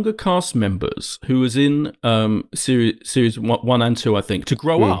the younger cast members who was in series 1 and 2, I think, to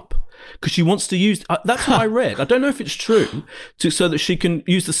grow up. Because she wants to use that's what I read. I don't know if it's true, so that she can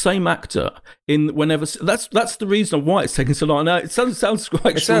use the same actor in whenever. That's the reason why it's taking so long. Now it sounds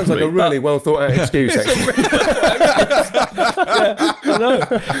quite. It sounds like a really well thought out excuse. I know.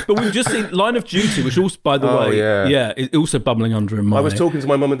 But we've just seen Line of Duty, which also, by the way, it's also bubbling under in my. I was talking to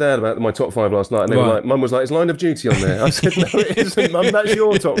my mum and dad about my top 5 last night, and they were like, "Mum was like, is Line of Duty on there?" I said, "No, it isn't, Mum. That's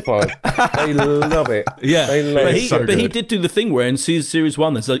your top 5." They love it. Yeah, they love it. But he did do the thing where in series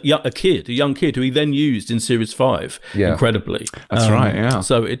 1 there's a young kid who he then used in series 5 incredibly. That's right, yeah.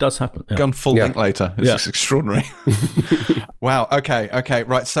 So it does happen. Yeah. Gone full link later. It's just extraordinary. Wow, okay,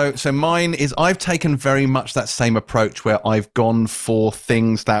 right. So mine is I've taken very much that same approach where I've gone for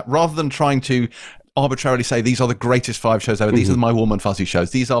things that rather than trying to arbitrarily say these are the greatest 5 shows ever, these are my warm and fuzzy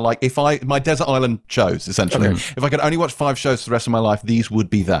shows. These are like my Desert Island shows, essentially. If I could only watch 5 shows for the rest of my life, these would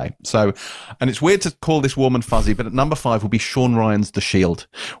be they. So, and it's weird to call this warm and fuzzy, but at number 5 will be Sean Ryan's The Shield,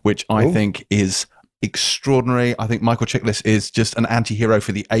 which I think is extraordinary. I think Michael Chiklis is just an anti-hero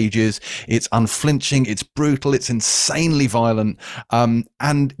for the ages. It's unflinching, it's brutal, it's insanely violent,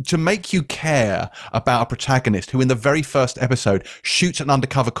 and to make you care about a protagonist who in the very first episode shoots an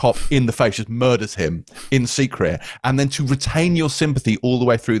undercover cop in the face, just murders him in secret, and then to retain your sympathy all the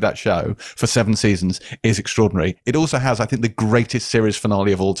way through that show for 7 seasons is extraordinary. It also has, I think, the greatest series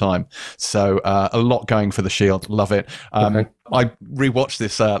finale of all time. So a lot going for The Shield. Love it. I rewatched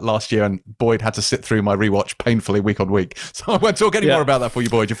this last year, and Boyd had to sit through my rewatch painfully week on week. So I won't talk any more about that for you,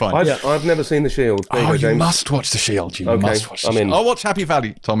 Boyd. You're fine. I've never seen The Shield. You must watch The Shield. You must watch The Shield. I'll watch Happy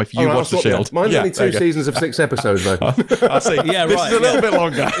Valley, Tom, if you watch The Shield. Mine's only 2 seasons of 6 episodes, though. I see. Yeah, this is a little bit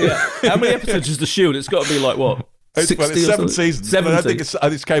longer. How many episodes is The Shield? It's got to be like, what? It's 7 seasons. I think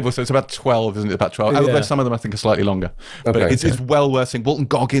it's cable, so it's about 12, isn't it? About 12. Although some of them I think are slightly longer. But it's well worth seeing. Walton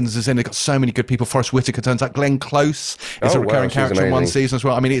Goggins is in it. Got so many good people. Forrest Whitaker turns out. Glenn Close is a recurring character in 1 season as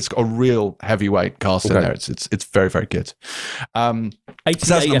well. I mean, it's got a real heavyweight cast in there. It's very, very good.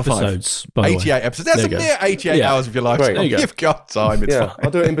 88 episodes. By the way. 88 episodes. That's a mere 88 hours of your life. So you've got time. It's fine.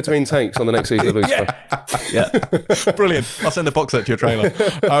 I'll do it in between takes on the next season of Lucifer. Brilliant. I'll send a box set to your trailer.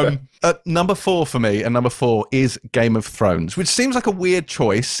 Number 4 for me, and number 4 is Game of Thrones, which seems like a weird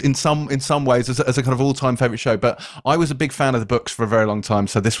choice in some ways as a kind of all-time favorite show, but I was a big fan of the books for a very long time,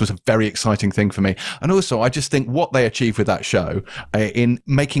 so this was a very exciting thing for me. And also I just think what they achieved with that show in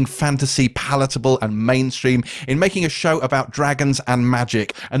making fantasy palatable and mainstream, in making a show about dragons and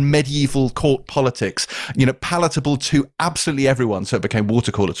magic and medieval court politics, palatable to absolutely everyone, so it became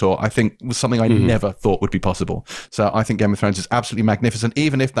water cooler tour, I think was something I never thought would be possible. So I think Game of Thrones is absolutely magnificent,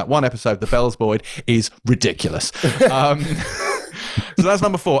 even if that one episode, The Bells, Boyd, is ridiculous. So that's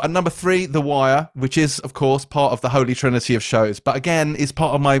number 4. And number 3, The Wire, which is, of course, part of the holy trinity of shows, but again, is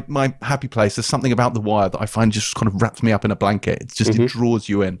part of my happy place. There's something about The Wire that I find just kind of wraps me up in a blanket. It's just, it draws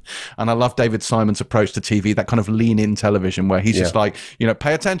you in. And I love David Simon's approach to TV, that kind of lean-in television where he's just like,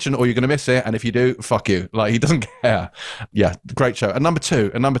 pay attention or you're going to miss it. And if you do, fuck you. Like, he doesn't care. Yeah, great show. And number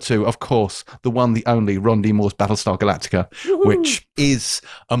two, of course, the one, the only, Ron D. Moore's Battlestar Galactica, which is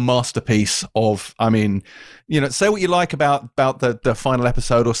a masterpiece of, I mean, say what you like about the final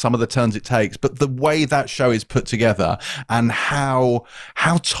episode or some of the turns it takes, but the way that show is put together and how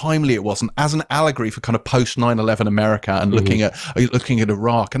timely it was, and as an allegory for kind of post 9/11 America and looking at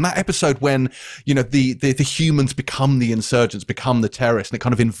Iraq, and that episode when the humans become the insurgents, become the terrorists, and it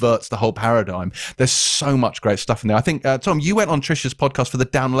kind of inverts the whole paradigm. There's so much great stuff in there. I think Tom, you went on Trisha's podcast for the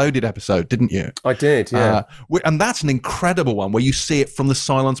downloaded episode, didn't you? I did, yeah. And that's an incredible one where you see it from the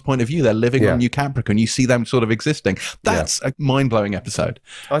Cylons point of view. They're living on New Capricorn. You see them sort of existing. That's a mind-blowing episode.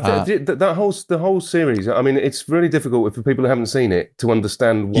 The whole series, I mean, it's really difficult for people who haven't seen it to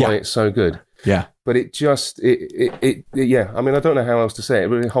understand why it's so good. Yeah. But it just, yeah. I mean, I don't know how else to say it. It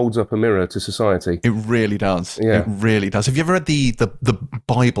really holds up a mirror to society. It really does. Yeah. It really does. Have you ever read the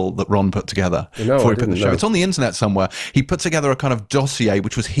Bible that Ron put together No, before I he put the didn't, show? no. It's on the internet somewhere. He put together a kind of dossier,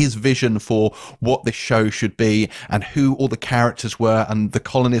 which was his vision for what this show should be and who all the characters were and the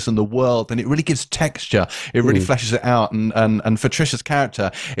colonies and the world. And it really gives texture. It really fleshes it out. And for Trisha's character,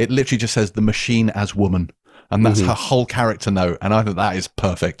 it literally just says the machine as woman. And that's her whole character note. And I think that is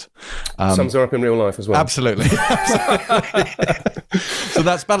perfect. Sums her up in real life as well. Absolutely. So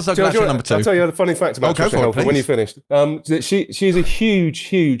that's Battlestar Galactica number 2. I'll tell you a funny fact about go Tricia for it, Helfer when please. you finished. That she's a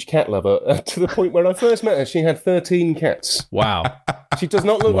huge cat lover to the point where I first met her, she had 13 cats. Wow. She does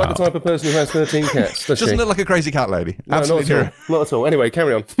not look like the type of person who has 13 cats, does Doesn't she? look like a crazy cat lady. No, Absolutely not at all. Not at all. Anyway,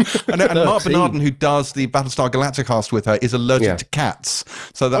 carry on. And Mark Bernardin, who does the Battlestar Galactica cast with her, is allergic to cats.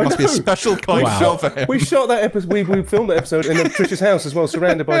 So that must be a special kind of job for him. We shot that episode. We filmed that episode in Tricia's house as well,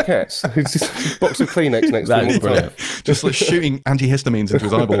 surrounded by cats. It's just a box of Kleenex next to That him. is brilliant. Just like shooting antihistamines into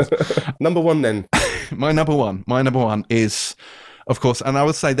his eyeballs. Number 1 then. My number one is, of course, and I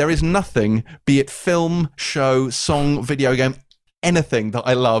would say there is nothing, be it film, show, song, video game, anything that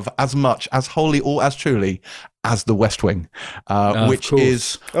I love as much, as wholly or as truly as The West Wing, which course.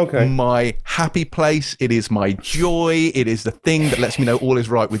 is my happy place. It is my joy. It is the thing that lets me know all is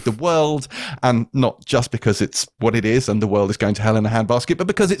right with the world, and not just because it's what it is and the world is going to hell in a handbasket, but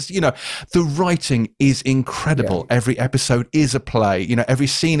because it's, the writing is incredible. Yeah. Every episode is a play. Every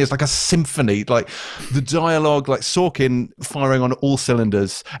scene is like a symphony. Like the dialogue, like Sorkin firing on all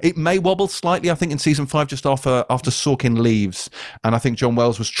cylinders. It may wobble slightly, I think, in season 5 just after Sorkin leaves, and I think John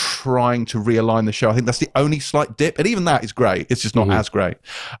Wells was trying to realign the show. I think that's the only slight dip, and even that is great. It's just not as great.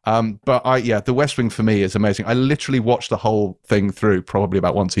 But The West Wing for me is amazing. I literally watch the whole thing through probably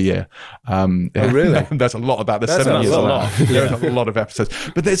about once a year. Really? There's a lot of that. There's That's 7 years a of lot. that. There's a lot of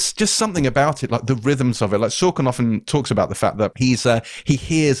episodes, but there's just something about it, like the rhythms of it. Like Sorkin often talks about the fact that he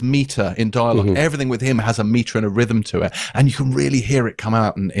hears meter in dialogue. Everything with him has a meter and a rhythm to it, and you can really hear it come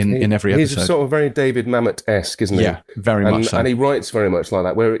out in every episode. He's sort of very David Mamet-esque, isn't he? Yeah, very much so. And he writes very much like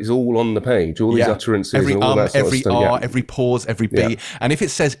that, where it's all on the page, all these utterances, every and all that sort every of stuff. R, every pause, every beat. And if it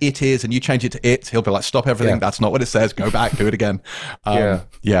says it is and you change it to it, he'll be like, stop everything. That's not what it says. Go back, do it again.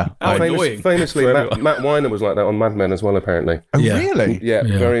 Famously, Matt Weiner was like that on Mad Men as well, apparently. Oh, really? Yeah,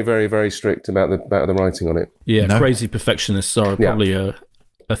 very, very, very strict about the writing on it. Yeah, crazy perfectionists are probably a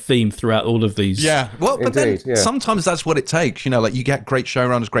theme throughout all of these. Yeah, well, but Indeed, then sometimes that's what it takes. Like you get great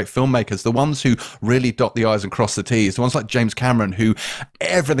showrunners, great filmmakers, the ones who really dot the I's and cross the T's, the ones like James Cameron, who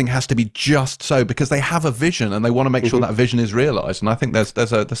everything has to be just so because they have a vision and they want to make sure that vision is realised. And I think there's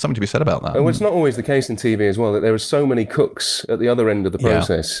something to be said about that. Well, it's not always the case in TV as well, that there are so many cooks at the other end of the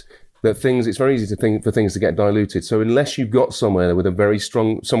process. That it's very easy for things to get diluted. So unless you've got someone with a very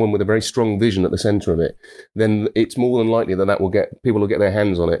strong vision at the centre of it, then it's more than likely that people will get their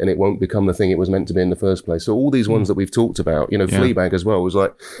hands on it, and it won't become the thing it was meant to be in the first place. So all these ones that we've talked about, Fleabag as well was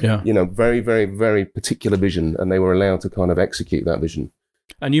like, very, very, very particular vision, and they were allowed to kind of execute that vision.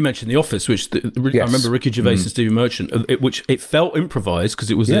 And you mentioned The Office, which I remember Ricky Gervais and Stephen Merchant, which it felt improvised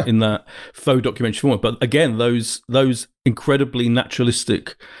because it was in that faux documentary form. But again, those incredibly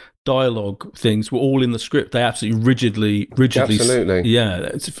naturalistic dialogue things were all in the script. They absolutely rigidly. Absolutely. Yeah,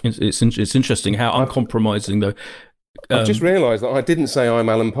 it's interesting how uncompromising though. I've just realised that I didn't say I'm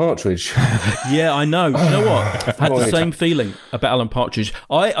Alan Partridge. Yeah, I know. You know what? I had the same feeling about Alan Partridge.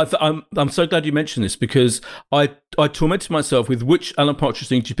 I'm so glad you mentioned this because I tormented myself with which Alan Partridge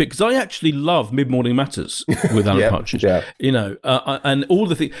thing to pick because I actually love Mid Morning Matters with Alan Partridge. Yeah. And all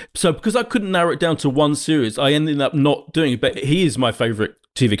the things. So because I couldn't narrow it down to one series, I ended up not doing it. But he is my favourite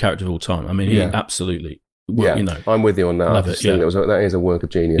TV character of all time. I mean, he absolutely. I'm with you on that. I just think that is a work of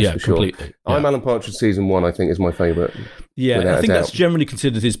genius for sure. Completely. Yeah. I'm Alan Partridge season 1. I think is my favourite. Yeah, I think that's generally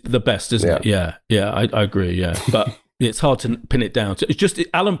considered the best, isn't it? Yeah, I agree. Yeah, but it's hard to pin it down. It's just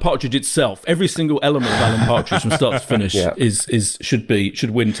Alan Partridge itself. Every single element of Alan Partridge from start to finish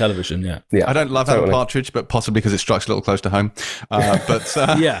should win television. Yeah. I don't love Alan Partridge, but possibly because it strikes a little close to home. But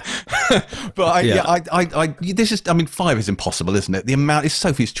this is. I mean, 5 is impossible, isn't it? The amount is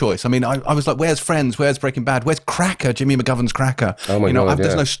Sophie's Choice. I mean, I was like, where's Friends? Where's Breaking Bad? Where's Cracker? Jimmy McGovern's Cracker. Oh my God,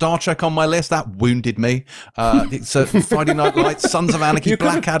 there's no Star Trek on my list. That wounded me. It's Friday Night Lights, Sons of Anarchy,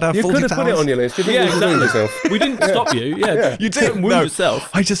 Blackadder. You could have put it on your list. You didn't exactly. We didn't stop help you. Yeah, You did. Don't wound No, yourself.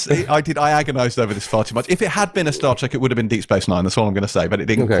 I agonised over this far too much. If it had been a Star Trek, it would have been Deep Space Nine. That's all I'm going to say. But it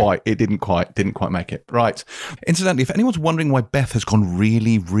didn't quite make it. Right. Incidentally, if anyone's wondering why Beth has gone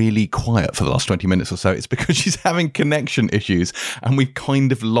really, really quiet for the last 20 minutes or so, it's because she's having connection issues and we've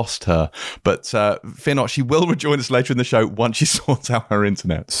kind of lost her. But fear not, she will rejoin us later in the show once she sorts out her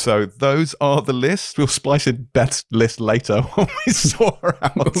internet. So those are the lists. We'll splice in Beth's list later when we sort her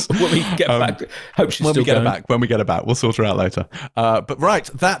out. When we get back, hope she's When still we get going. her back, we'll sort her out later. But right,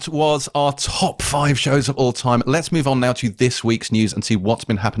 that was our top 5 shows of all time. Let's move on now to this week's news and see what's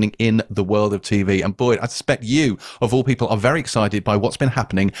been happening in the world of TV. And Boyd, I suspect you, of all people, are very excited by what's been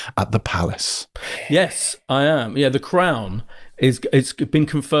happening at the Palace. Yes, I am. Yeah, The Crown it's been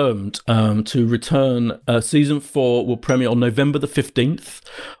confirmed to return. Season 4 will premiere on November the 15th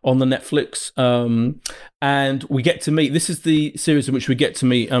on the Netflix. And we get to meet, this is the series in which we get to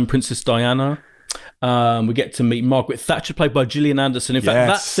meet Princess Diana. We get to meet Margaret Thatcher, played by Gillian Anderson. In fact,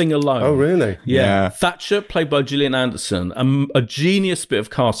 that thing alone. Oh, really? Yeah. Thatcher, played by Gillian Anderson. A genius bit of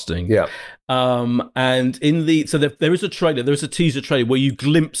casting. Yeah. And there is a trailer, there is a teaser trailer where you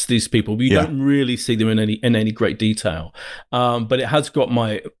glimpse these people, but you don't really see them in any great detail. But it has got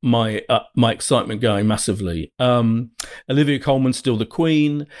my excitement going massively. Olivia Colman's still the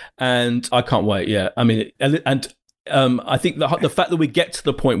Queen, and I can't wait. Yeah, I mean, I think the fact that we get to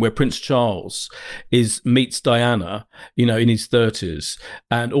the point where Prince Charles meets Diana, in his 30s,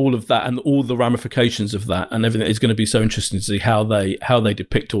 and all of that, and all the ramifications of that, and everything is going to be so interesting to see how they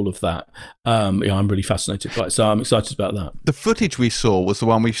depict all of that. I'm really fascinated by it, so I'm excited about that. The footage we saw was the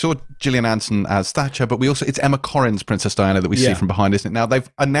one we saw Gillian Anderson as Thatcher, but it's Emma Corrin's Princess Diana that we see from behind, isn't it? Now they've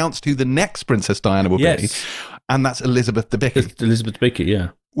announced who the next Princess Diana will be, and that's Elizabeth Debicki. It's Elizabeth Debicki, yeah.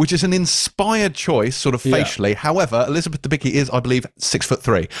 Which is an inspired choice, sort of facially. Yeah. However, Elizabeth Debicki is, I believe,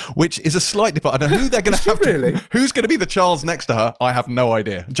 6'3", which is a slight dip. I don't know who they're going to have. Really? Who's going to be the Charles next to her? I have no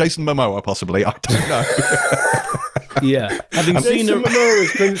idea. Jason Momoa, possibly. I don't know. Yeah, having seen her, Momoa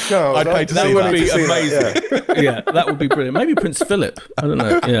as Prince Charles, I'd pay to that see would that. be amazing. Yeah, that would be brilliant. Maybe Prince Philip. I don't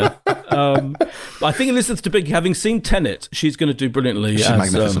know. Yeah, I think Elizabeth Debicki, having seen Tenet, she's going to do brilliantly she's as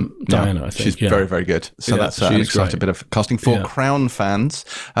magnificent. Diana. I think. She's very, very good. So that's an exciting bit of casting for Crown fans.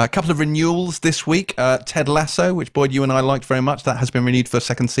 A couple of renewals this week. Ted Lasso, which Boyd, you and I liked very much. That has been renewed for a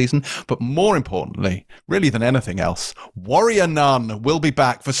second season. But more importantly, really than anything else, Warrior Nun will be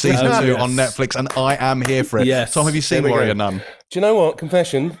back for season 2 on Netflix, and I am here for it. Yes. Tom, have you seen Warrior Nun? Do you know what?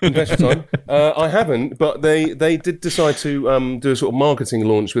 Confession time. I haven't, but they did decide to do a sort of marketing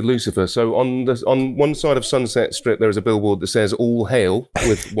launch with Lucifer. So on one side of Sunset Strip, there is a billboard that says "All Hail"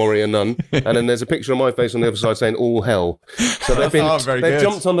 with Warrior Nun, and then there's a picture of my face on the other side saying "All Hell." So they've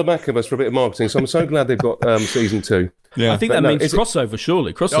jumped on the back of us for a bit of marketing. So I'm so glad they've got season 2. Yeah, I think that means crossover.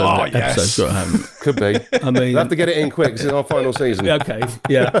 Surely crossover episode's got to happen. Could be. I mean, we'll have to get it in quick. This is our final season. Okay.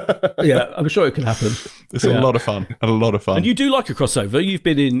 Yeah. I'm sure it can happen. It's a lot of fun. And you do like a crossover. You've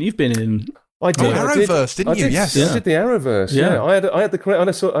been in. I did. Arrowverse, didn't you? Yes. I did the Arrowverse. Yeah. I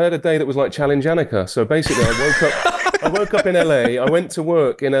had a day that was like Challenge Annika. So basically, I woke up in LA. I went to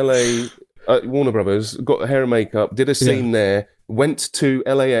work in LA at Warner Brothers, got hair and makeup, did a scene there. Went to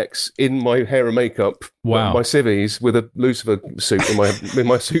LAX in my hair and makeup, my civvies, with a Lucifer suit in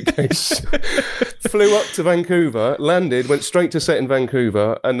my suitcase. Flew up to Vancouver, landed, went straight to set in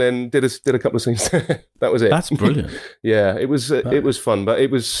Vancouver, and then did a couple of scenes there. That was it. That's brilliant. Yeah, it was fun, but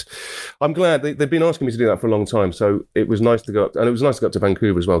I'm glad they've been asking me to do that for a long time. So it was nice to go up, and it was nice to go up to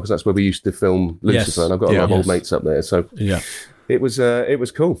Vancouver as well, because that's where we used to film Lucifer, and I've got a lot of old mates up there. So it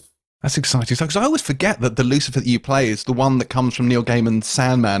was cool. That's exciting. So, because I always forget that the Lucifer that you play is the one that comes from Neil Gaiman's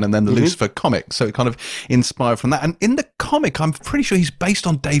Sandman and then the Lucifer comic. So it kind of inspired from that. And in the comic, I'm pretty sure he's based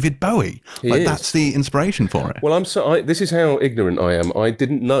on David Bowie. That's the inspiration for it. Well, this is how ignorant I am. I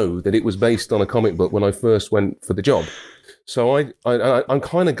didn't know that it was based on a comic book when I first went for the job. So I'm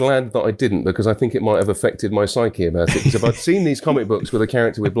kind of glad that I didn't, because I think it might have affected my psyche about it. Because if I'd seen these comic books with a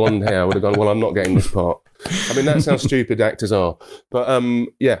character with blonde hair, I would have gone, well, I'm not getting this part. I mean, that's how stupid actors are. But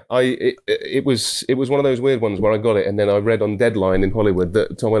it was one of those weird ones where I got it, and then I read on Deadline in Hollywood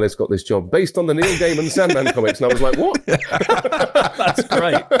that Tom Ellis got this job based on the Neil Gaiman Sandman comics, and I was like, what? That's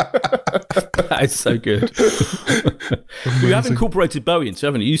great. That is so good. You have incorporated Bowie into,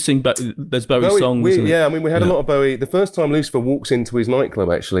 haven't you? You've seen there's Bowie songs. We had a lot of Bowie. The first time Lucifer walks into his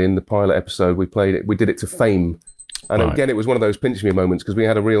nightclub, actually, in the pilot episode, we played it. We did it to Fame. And again, it was one of those pinch me moments, because we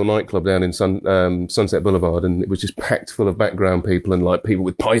had a real nightclub down in Sunset Boulevard, and it was just packed full of background people and like people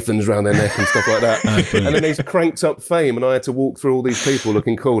with pythons around their neck and stuff like that. And then they cranked up Fame, and I had to walk through all these people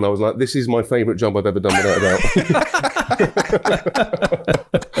looking cool. And I was like, this is my favourite job I've ever done, without a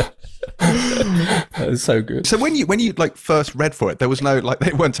doubt. It's so good. So when you like first read for it, there was no like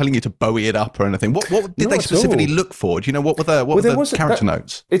they weren't telling you to Bowie it up or anything. What did they specifically look for? Do you know what were the character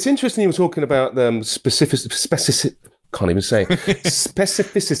notes? It's interesting you were talking about specificity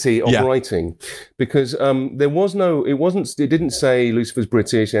of writing, because it didn't say Lucifer's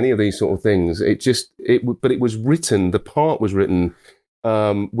British, any of these sort of things. But it was written. The part was written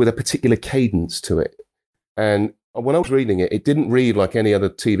with a particular cadence to it, and when I was reading it, it didn't read like any other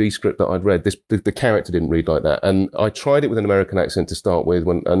TV script that I'd read. The character didn't read like that. And I tried it with an American accent to start with,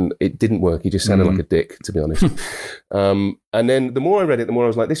 and it didn't work. He just sounded like a dick, to be honest. And then the more I read it, the more I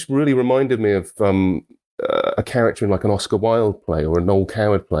was like, this really reminded me of a character in like an Oscar Wilde play or a Noel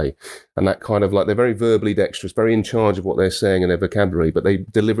Coward play. And that kind of like, they're very verbally dexterous, very in charge of what they're saying and their vocabulary, but they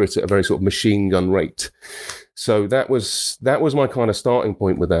deliver it at a very sort of machine gun rate. So that was my kind of starting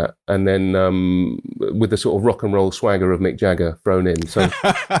point with that, and then with the sort of rock and roll swagger of Mick Jagger thrown in. So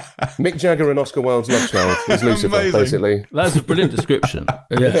Mick Jagger and Oscar Wilde's love child is Lucifer, amazing. Basically. That's a brilliant description.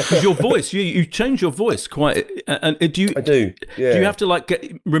 Yeah, your voice, you change your voice quite. And do you? I do. Yeah. Do you have to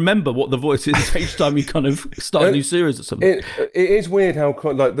like remember what the voice is each time you kind of start a new series or something? It is weird how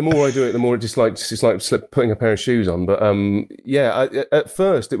like the more I do it, the more it it's like putting a pair of shoes on. But at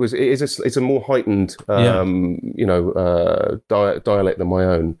first it's a more heightened. Dialect than my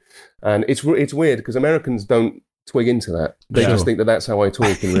own, and it's weird because Americans don't twig into that. They just think that that's how I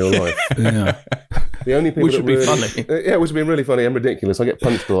talk in real life. Yeah. The only people which would be funny. Yeah, which would be really funny and ridiculous. I get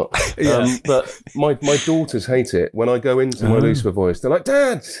punched a lot. But my daughters hate it when I go into my Lucifer voice. They're like,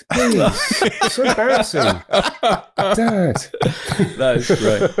 "Dad, please, it's so embarrassing." Dad, that is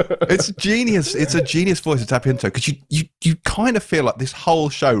great. It's genius. It's a genius voice to tap into, because you kind of feel like this whole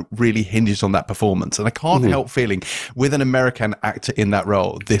show really hinges on that performance, and I can't help feeling with an American actor in that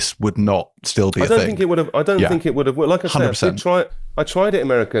role, this would not still be a thing. I don't think it would have worked. Like I said, I tried it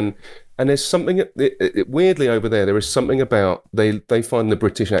American, and there's something weirdly over there is something about they find the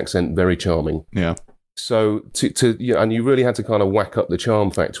British accent very charming. Yeah. So and you really had to kind of whack up the charm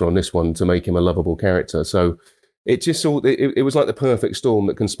factor on this one to make him a lovable character. So it just it was like the perfect storm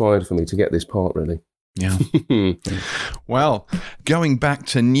that conspired for me to get this part, really. Yeah. Well, going back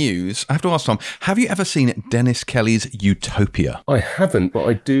to news, I have to ask Tom, have you ever seen Dennis Kelly's Utopia? I haven't, but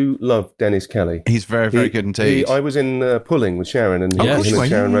I do love Dennis Kelly. He's very, very good indeed. I was in Pulling with Sharon, and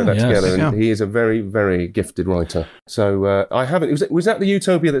Sharon wrote that together, and he is a very, very gifted writer. So I haven't. Was that the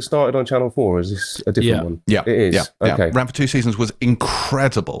Utopia that started on Channel 4? Or is this a different one? Yeah, it is. Yeah. Okay. Ran for 2 seasons, was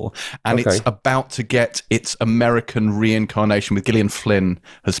incredible, and it's about to get its American reincarnation with Gillian Flynn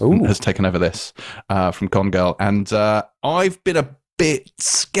has taken over this. From Gone Girl, and I've been a bit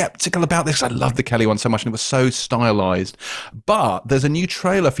skeptical about this. I love the Kelly one so much, and it was so stylized. But there's a new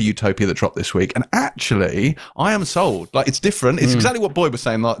trailer for Utopia that dropped this week, and actually, I am sold. Like, it's different. It's exactly what Boyd was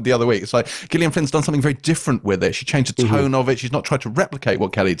saying the other week. It's like Gillian Flynn's done something very different with it. She changed the tone of it. She's not tried to replicate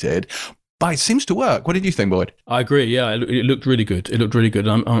what Kelly did. But it seems to work. What did you think, Boyd? I agree. Yeah, it looked really good.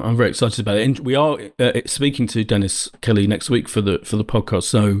 I'm very excited about it. And we are speaking to Dennis Kelly next week for the podcast,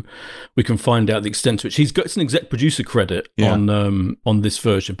 so we can find out the extent to which he's got an exec producer credit on this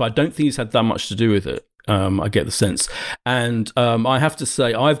version. But I don't think he's had that much to do with it. I get the sense, and I have to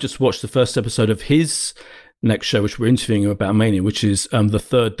say, I've just watched the first episode of his next show, which we're interviewing him about Mania, which is The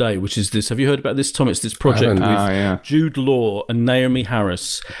Third Day, which is this. Have you heard about this, Tom? It's this project with Jude Law and Naomi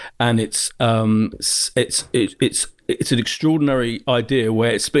Harris, and it's an extraordinary idea where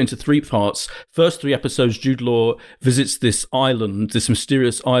it's split into 3 parts. First 3 episodes, Jude Law visits this island, this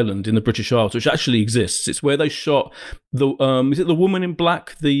mysterious island in the British Isles, which actually exists. It's where they shot is it The Woman in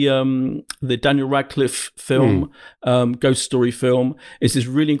Black, the Daniel Radcliffe film, ghost story film. It's this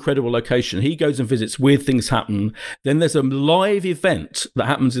really incredible location. He goes and visits, weird things happen. Then there's a live event that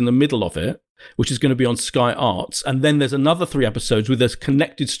happens in the middle of it, which is going to be on Sky Arts. And then there's another 3 episodes with a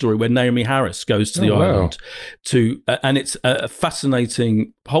connected story where Naomi Harris goes to the island and it's a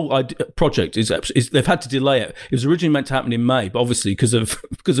fascinating whole project. Is they've had to delay it. It was originally meant to happen in May, but obviously because of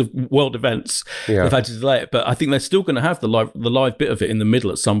world events, they've had to delay it. But I think they're still going to have the live bit of it in the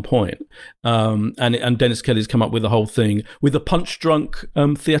middle at some point. And Dennis Kelly's come up with the whole thing with the punch drunk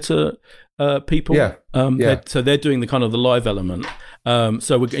theatre people. So they're doing the kind of the live element. I'm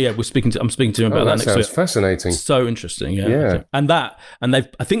speaking to him about that next week. Sounds fascinating. So interesting, yeah. And I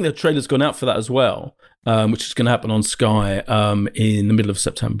think the trailer's gone out for that as well, which is going to happen on Sky in the middle of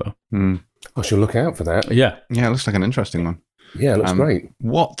September. I shall look out for that. Yeah, it looks like an interesting one. Yeah, it looks great.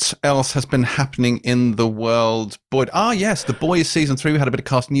 What else has been happening in the world, Boyd? Yes, The Boys season 3. We had a bit of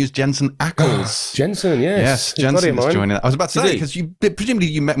cast news. Jensen Ackles. Jensen, yes. Jensen is joining that. I was about to say, because presumably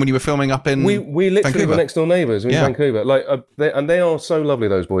you met when you were filming up in We literally Vancouver. were next door neighbours in Vancouver. They are so lovely,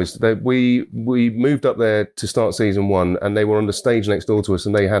 those boys. We moved up there to start season 1, and they were on the stage next door to us,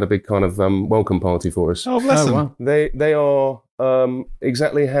 and they had a big kind of welcome party for us. Oh, bless them. Wow. They are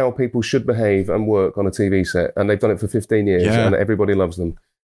exactly how people should behave and work on a TV set, and they've done it for 15 years, and everybody loves them.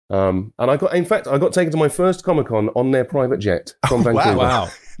 And I got taken to my first Comic-Con on their private jet from Vancouver. Wow.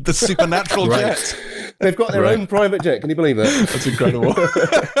 The supernatural jet. They've got their own private jet. Can you believe that? That's incredible.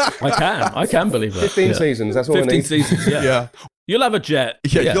 I can believe that. 15 seasons. That's all I need. 15 seasons. Yeah. You'll have a jet.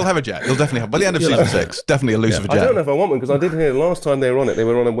 Yeah, you'll have a jet. You'll definitely have. By the end of season 6, definitely a Lucifer jet. I don't know if I want one, because I did hear last time they were on it, they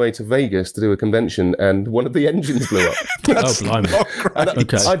were on their way to Vegas to do a convention, and one of the engines blew up. Blimey.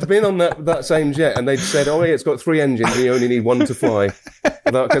 And I'd been on that same jet, and they'd said, "Oh, yeah, it's got 3 engines, and you only need 1 to fly."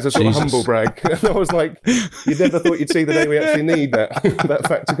 Because a sort of humble brag. And I was like, "You never thought you'd see the day we actually need that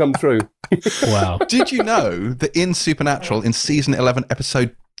fact to come true." Wow. Did you know that in Supernatural, in season 11,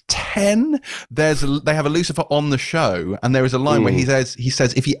 episode 10, they have a Lucifer on the show, and there is a line where he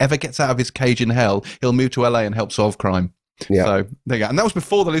says if he ever gets out of his cage in hell, he'll move to LA and help solve crime. Yeah. So there you go. And that was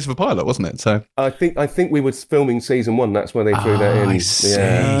before the Lucifer pilot, wasn't it? So I think we were filming season 1. That's where they threw that in. I see.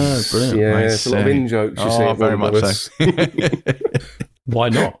 Yeah, brilliant. Yeah, it's a lot of in-jokes. You see, very much so. Why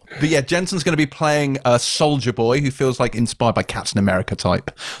not? But yeah, Jensen's going to be playing a soldier boy who feels like inspired by Captain America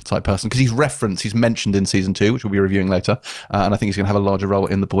type person, because he's mentioned in season 2, which we'll be reviewing later, and I think he's going to have a larger role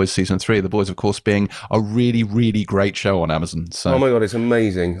in The Boys season 3. The Boys, of course, being a really, really great show on Amazon. So. Oh my God, it's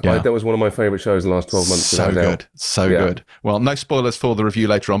amazing. Yeah. That was one of my favourite shows the last 12 months. So good. Well, no spoilers for the review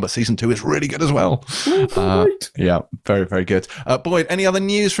later on, but season 2 is really good as well. Yeah, very, very good. Boyd, any other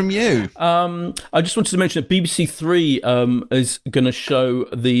news from you? I just wanted to mention that BBC 3 is going to show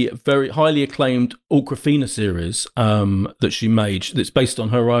the very highly acclaimed Awkwafina series that she made, that's based on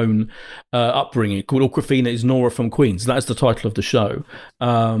her own upbringing, called Awkwafina is Nora from Queens. That is the title of the show.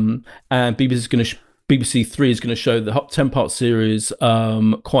 And BBC 3 is going to show the 10-part series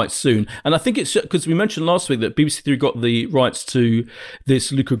quite soon. And I think it's because we mentioned last week that BBC 3 got the rights to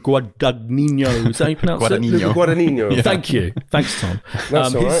this Luca Guadagnino. Is that how you pronounce it? Luca Guadagnino. Yeah. Thank you. Thanks, Tom.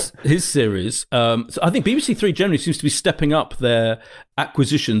 That's all right. His series. So I think BBC 3 generally seems to be stepping up their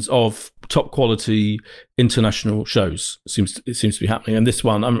acquisitions of top quality international shows. It seems to be happening. And this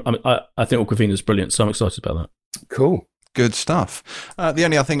one, I think Awkwafina is brilliant. So I'm excited about that. Cool. Good stuff. The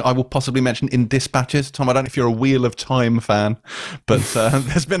only other thing I will possibly mention in Dispatches, Tom, I don't know if you're a Wheel of Time fan, but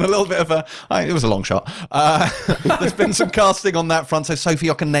there's been a little bit of it was a long shot. There's been some casting on that front. So Sophie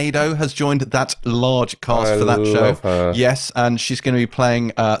Okonedo has joined that large cast for that show. Her. Yes, and she's going to be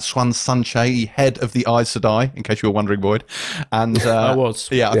playing Swan Sanche, head of the Aes Sedai, in case you were wondering, Boyd. And I was.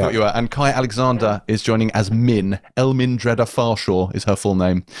 Yeah, I thought you were. And Kai Alexander is joining as Min. Elmin Dredder Farshaw is her full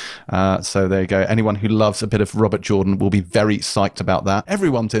name. So there you go. Anyone who loves a bit of Robert Jordan will be very psyched about that.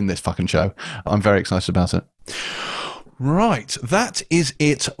 Everyone's in this fucking show. I'm very excited about it. Right, that is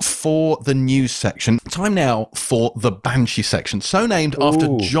it for the news section. Time now for the Banshee section, so named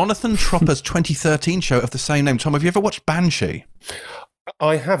after Jonathan Tropper's 2013 show of the same name. Tom, have you ever watched Banshee?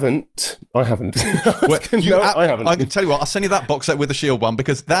 I haven't. I haven't. I can tell you what, I'll send you that box set with the Shield one,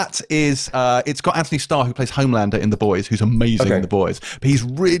 because that is, it's got Anthony Starr, who plays Homelander in The Boys, who's amazing in The Boys. But he's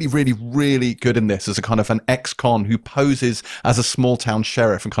really, really, really good in this as a kind of an ex-con who poses as a small town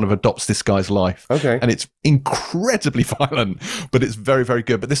sheriff and kind of adopts this guy's life. Okay. And it's incredibly violent, but it's very, very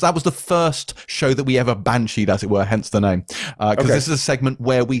good. But that was the first show that we ever bansheed, as it were, hence the name. Because this is a segment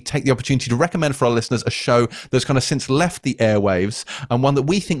where we take the opportunity to recommend for our listeners a show that's kind of since left the airwaves, and one that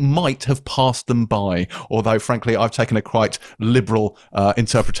we think might have passed them by, although frankly I've taken a quite liberal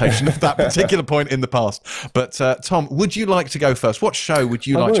interpretation of that particular point in the past. But Tom, would you like to go first? What show would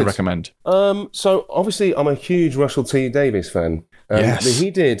you like to recommend? So obviously I'm a huge Russell T Davies fan. Yes. He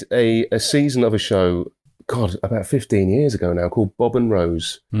did a season of a show, about 15 years ago now, called Bob and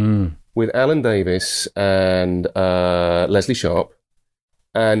Rose, with Alan Davis and Leslie Sharp.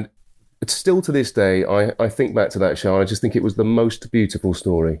 And it's still to this day, I think back to that show, and I just think it was the most beautiful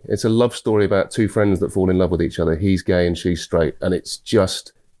story. It's a love story about two friends that fall in love with each other. He's gay and she's straight. And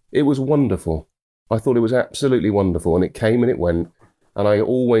it was wonderful. I thought it was absolutely wonderful. And it came and it went. And I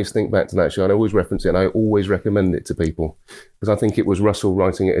always think back to that show, and I always reference it, and I always recommend it to people, because I think it was Russell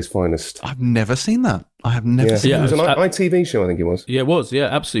writing at his finest. I've never seen that. I have never seen it. It was an ITV show, I think it was. Yeah, it was. Yeah,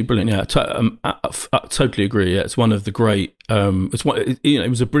 absolutely brilliant. Yeah, I totally agree. Yeah, it's one of the great. It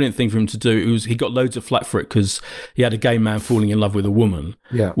was a brilliant thing for him to do. He got loads of flack for it because he had a gay man falling in love with a woman.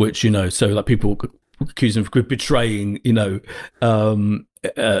 Yeah. Which so like people accuse him of betraying,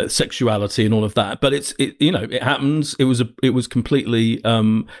 sexuality and all of that. But it happens. It was completely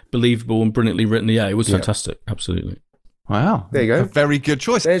believable and brilliantly written. Yeah, it was fantastic. Absolutely. Wow. There you go. A very good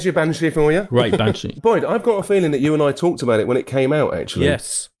choice. There's your Banshee for you. Great Banshee. Boyd, I've got a feeling that you and I talked about it when it came out, actually.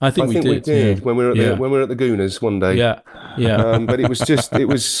 Yes, I think we did. Yeah. when we were at the Gooners one day. Yeah. But it was just it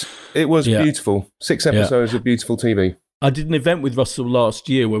was beautiful. 6 episodes of beautiful TV. I did an event with Russell last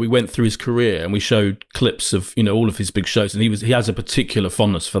year where we went through his career and we showed clips of all of his big shows, and he has a particular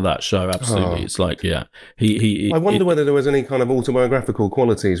fondness for that show. Absolutely, It's like I wonder whether there was any kind of autobiographical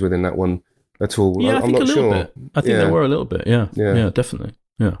qualities within that one at all. Yeah, I'm not sure. Bit. I think there were a little bit. Yeah, definitely.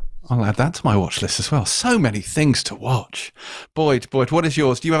 Yeah. I'll add that to my watch list as well. So many things to watch. Boyd, what is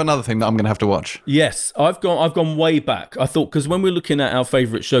yours? Do you have another thing that I'm going to have to watch? Yes, I've gone way back. I thought, because when we're looking at our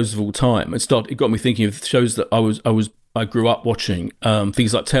favourite shows of all time, it got me thinking of shows that I grew up watching,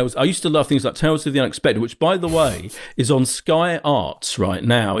 things like Tales. I used to love things like Tales of the Unexpected, which, by the way, is on Sky Arts right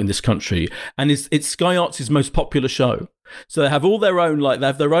now in this country, and it's Sky Arts' most popular show. So they have all their own, they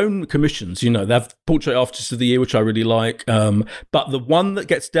have their own commissions. They have Portrait Artist of the Year, which I really like. But the one that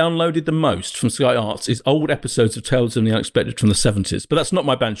gets downloaded the most from Sky Arts is old episodes of Tales of the Unexpected from the 70s. But that's not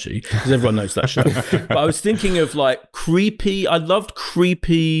my Banshee, because everyone knows that show. But I was thinking of creepy. I loved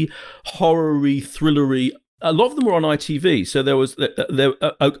creepy, horror-y, thriller-y. A lot of them were on ITV. So there was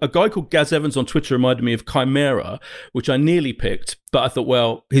a guy called Gaz Evans on Twitter reminded me of Chimera, which I nearly picked, but I thought,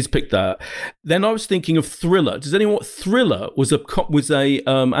 well, he's picked that. Then I was thinking of Thriller. Does anyone know what Thriller was? A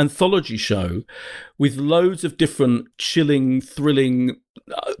anthology show with loads of different chilling, thrilling,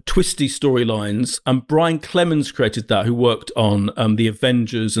 twisty storylines. And Brian Clemens created that, who worked on The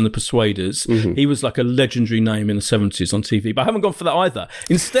Avengers and The Persuaders. Mm-hmm. He was like a legendary name in the 70s on TV, but I haven't gone for that either.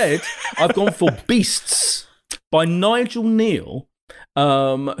 Instead, I've gone for Beasts by Nigel Neal,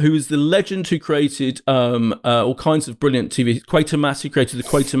 who is the legend who created all kinds of brilliant TV. Quatermass, he created the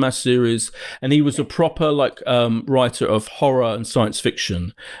Quatermass series, and he was a proper writer of horror and science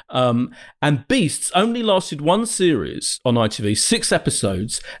fiction. And Beasts only lasted one series on ITV, 6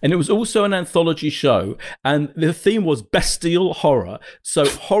 episodes, and it was also an anthology show. And the theme was bestial horror, so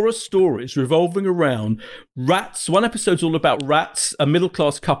horror stories revolving around rats. One episode's all about rats, a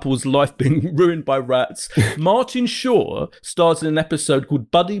middle-class couple's life being ruined by rats. Martin Shaw stars in an episode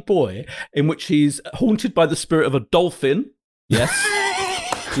called Buddy Boy, in which he's haunted by the spirit of a dolphin. Yes.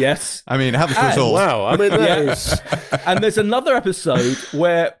 Yes. I mean, happens to us all. Wow. I mean, that is... And there's another episode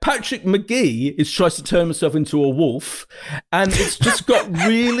where Patrick McGee tries to turn himself into a wolf, and it's just got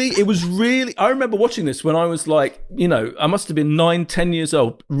I remember watching this when I was I must have been 9-10 years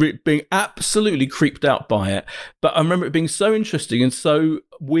old, being absolutely creeped out by it. But I remember it being so interesting and so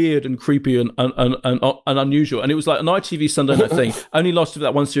weird and creepy and unusual. And it was like an ITV Sunday night thing. Only lasted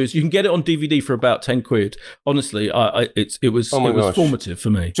that one series. You can get it on DVD for about £10. Honestly, it was formative for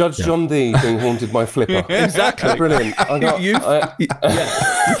me. Judge John Dee being haunted by Flipper. Exactly. Brilliant. You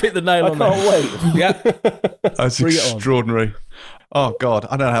hit the nail on that. I can't wait. Yeah. That's extraordinary. Oh, God.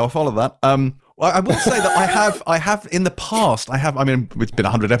 I don't know how I follow that. Well, I will say that I have in the past, I mean, it's been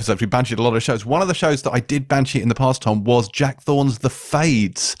 100 episodes, we bansheed a lot of shows. One of the shows that I did banshee in the past, Tom, was Jack Thorne's The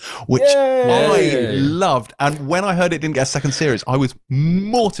Fades, which I loved. And when I heard it didn't get a second series, I was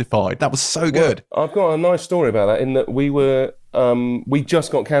mortified. That was so good. Well, I've got a nice story about that, in that we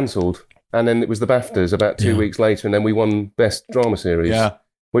just got cancelled, and then it was the BAFTAs about 2 weeks later, and then we won Best Drama Series. Yeah.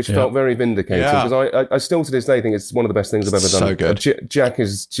 Which felt very vindicating, because I still to this day think it's one of the best things I've ever done. So good. Jack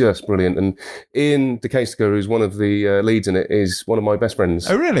is just brilliant, and Ian DeCaster, who's one of the leads in it, is one of my best friends.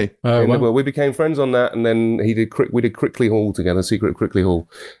 Oh, really? Well, we became friends on that, and then we did Crickley Hall together, Secret of Crickley Hall,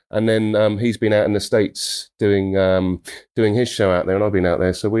 and then he's been out in the States doing his show out there, and I've been out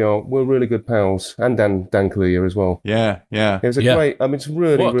there, so we're really good pals, and Dan Kaluuya as well. Yeah. It was a great. I mean, it's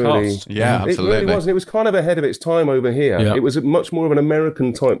really. Yeah, absolutely. It really was, and it was kind of ahead of its time over here. Yeah. It was much more of an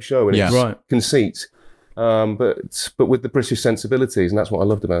American type show in its conceit, but with the British sensibilities, and that's what I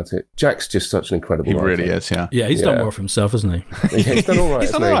loved about it. Jack's just such an incredible writer. He really is, yeah. He's done well for himself, hasn't he? He's done all right.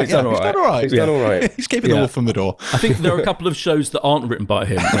 He's done all right. He's keeping the wolf from the door. I think there are a couple of shows that aren't written by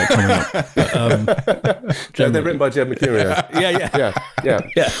him coming up. But, they're written by Jed Mercurio. Yeah.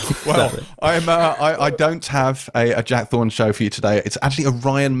 Well, exactly. I don't have a Jack Thorne show for you today. It's actually a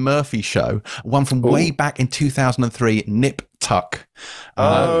Ryan Murphy show, one from way back in 2003, Nip Tuck.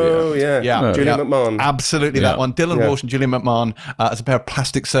 Julian McMahon. Absolutely, that one. Dylan Walsh and Julian McMahon as a pair of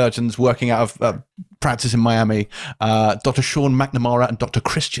plastic surgeons working out of practice in Miami, Dr. Sean McNamara and Dr.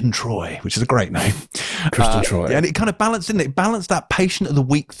 Christian Troy, which is a great name. Christian Troy. Yeah, and it kind of balanced, didn't it? It balanced that patient of the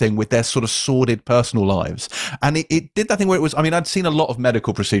week thing with their sort of sordid personal lives. And it did that thing where it was, I mean, I'd seen a lot of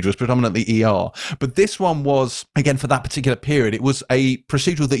medical procedures, predominantly ER, but this one was, again, for that particular period, it was a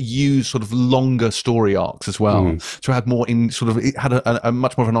procedural that used sort of longer story arcs as well. So it had more it had a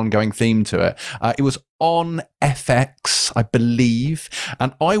much more of an ongoing theme to it. It was on FX, I believe,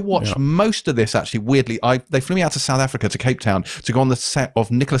 and I watched most of this actually. Weirdly, they flew me out to South Africa, to Cape Town, to go on the set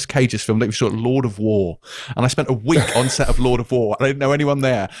of Nicolas Cage's film that we saw, Lord of War, and I spent a week on set of Lord of War, and I didn't know anyone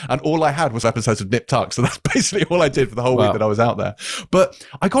there, and all I had was episodes of Nip Tuck, so that's basically all I did for the whole week that I was out there. But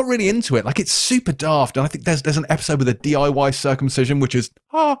I got really into it. Like, it's super daft, and I think there's an episode with a DIY circumcision, which is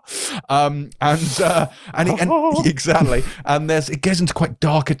exactly, and it gets into quite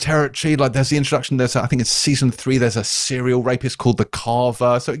darker territory. Like, there's the introduction. There's, I think it's season 3, there's a serial rapist called the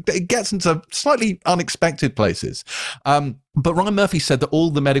Carver, so it gets into slightly unexpected places. But Ryan Murphy said that all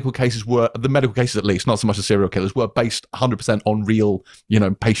the medical cases at least, not so much the serial killers, were based 100% on real,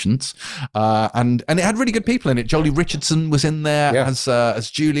 patients. And it had really good people in it. Jolie Richardson was in there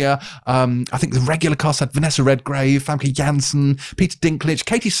as Julia. I think the regular cast had Vanessa Redgrave, Famke Janssen, Peter Dinklage,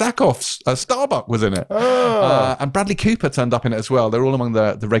 Katie Sackhoff's Starbuck was in it. And Bradley Cooper turned up in it as well. They're all among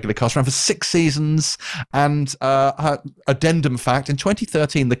the regular cast. Ran for 6 seasons. And addendum fact, in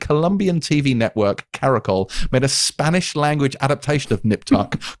 2013, the Colombian TV network Caracol made a Spanish language adaptation of Nip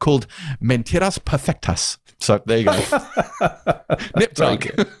Tuck called Mentiras Perfectas. So there you go. Nip Tuck.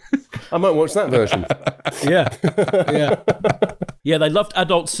 I might watch that version. Yeah, they loved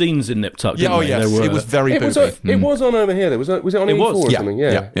adult scenes in Nip Tuck, didn't they? Yes. It was very booby. It was on over here. Was it on E4 or something?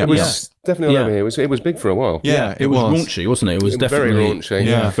 Yeah. It was definitely on over here. It was big for a while. Yeah, it was raunchy, wasn't it? It was definitely very raunchy.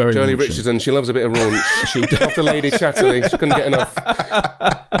 Yeah, very Jolie raunchy. Richardson, she loves a bit of raunch. She after Lady Chatterley, she couldn't get enough.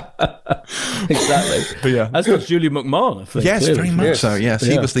 Exactly. As was Julia McMahon, I think. Yes, clearly. very much so. Yes,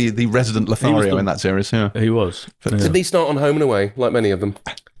 he was the resident Lothario in that series. Yeah, he was. Did he start on Home and Away, like many of them?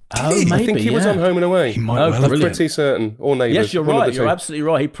 Oh, maybe, I think he was on Home and Away. He might well have been. Pretty certain. Or Neighbours. Yes, you're right. You're absolutely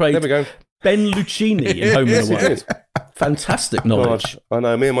right. He played there we go. Ben Lucchini in Home and Away. Fantastic knowledge. God, I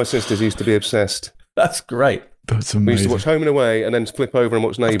know. Me and my sisters used to be obsessed. That's great. That's amazing. We used to watch Home and Away and then flip over and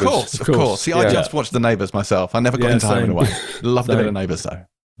watch Neighbours. Of course. See, I just watched The Neighbours myself. I never got into Home and Away. Loved a bit of Neighbours, though.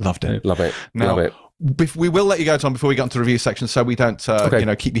 Loved it. Love it. Now, love it. We will let you go, Tom, before we get into the review section, so we don't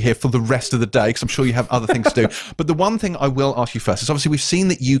keep you here for the rest of the day, because I'm sure you have other things to do. But the one thing I will ask you first is, obviously, we've seen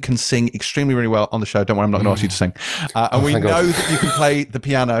that you can sing extremely, really well on the show. Don't worry, I'm not going to ask you to sing. And we know that you can play the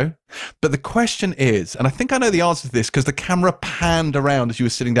piano. But the question is, and I think I know the answer to this because the camera panned around as you were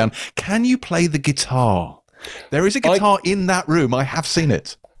sitting down, can you play the guitar? There is a guitar in that room. I have seen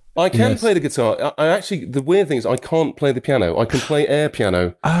it. I can play the guitar. I actually, the weird thing is I can't play the piano. I can play air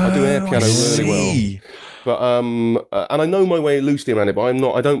piano. I do air piano really well. But and I know my way loosely around it, but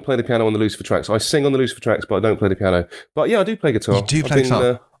I don't play the piano on the Lucifer tracks. I sing on the Lucifer tracks, but I don't play the piano. But yeah, I do play guitar. You do play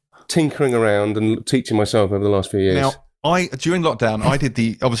guitar. Tinkering around and teaching myself over the last few years. Now, during lockdown, I did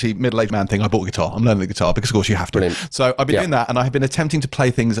the obviously middle-aged man thing. I bought a guitar. I'm learning the guitar because, of course, you have to. Brilliant. So I've been doing that, and I have been attempting to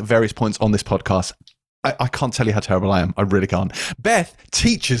play things at various points on this podcast. I can't tell you how terrible I am. I really can't. Beth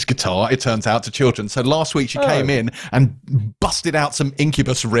teaches guitar, it turns out, to children. So last week she came in and busted out some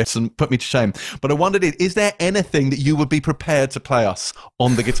Incubus riffs and put me to shame. But I wondered, is there anything that you would be prepared to play us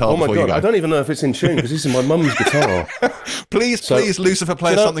on the guitar before you go? I don't even know if it's in tune because this is my mum's guitar. Please, Lucifer,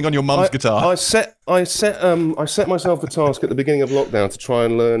 play us something on your mum's guitar. I set myself the task at the beginning of lockdown to try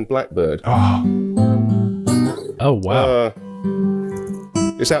and learn Blackbird. Oh wow.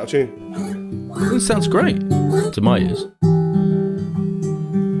 It's out of tune. It sounds great to my ears.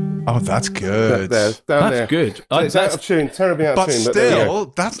 Oh, that's good. That's good. It's out of tune, terribly out of tune. But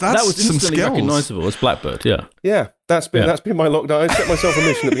still, that's that was some instantly skills. recognisable as Blackbird. Yeah. That's been my lockdown. I set myself a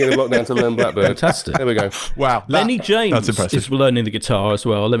mission at the beginning of lockdown to learn Blackbird. Fantastic. There we go. Wow. Lenny James that's impressive. is learning the guitar as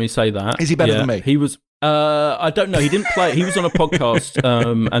well. Let me say that. Is he better than me? He was. I don't know. He didn't play. He was on a podcast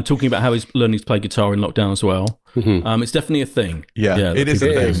and talking about how he's learning to play guitar in lockdown as well. Mm-hmm. It's definitely a thing. Yeah, it is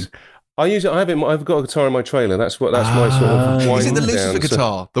a thing. I use it. I've got a guitar in my trailer. That's my sort of. Is it the Lucifer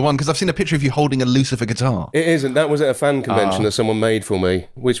guitar? The one, because I've seen a picture of you holding a Lucifer guitar. It isn't. That was at a fan convention that someone made for me,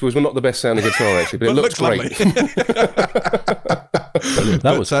 which was not the best sounding guitar actually, but it looks great.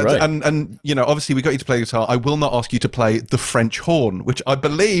 That was great. And obviously we got you to play guitar. I will not ask you to play the French horn, which I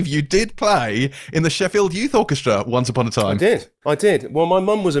believe you did play in the Sheffield Youth Orchestra once upon a time. I did. Well, my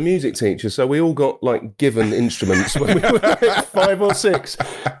mum was a music teacher, so we all got given instruments when we were 5 or 6.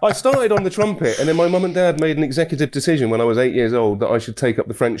 I started on the trumpet, and then my mum and dad made an executive decision when I was 8 years old that I should take up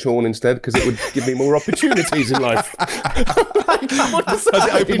the French horn instead because it would give me more opportunities in life. Has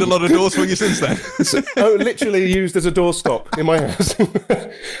it opened a lot of doors for you since then? Literally used as a doorstop in my house.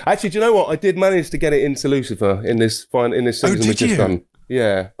 Actually, do you know what? I did manage to get it into Lucifer in this season we've just done.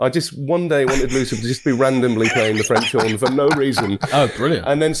 Yeah, I just one day wanted Lucifer to just be randomly playing the French horn for no reason. Oh, brilliant.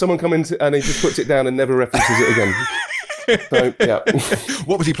 And then someone come in and he just puts it down and never references it again. So, yeah.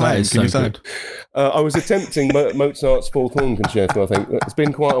 What was he playing? Can you say? I was attempting Mozart's Fourth Horn Concerto, I think. It's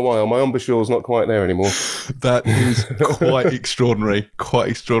been quite a while. My embouchure's not quite there anymore. That is quite extraordinary. Quite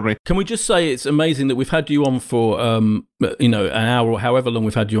extraordinary. Can we just say it's amazing that we've had you on for, an hour or however long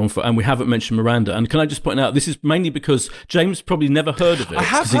we've had you on for, and we haven't mentioned Miranda. And can I just point out, this is mainly because James probably never heard of it. I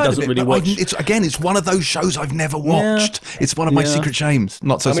have heard he doesn't of it, really watch. It's one of those shows I've never watched. Yeah. It's one of my secret shames.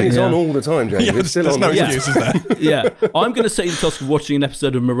 Not so. It's on all the time, James. Yeah, it's still there's on. No excuse, is there? Yeah, I'm going to set you the task of watching an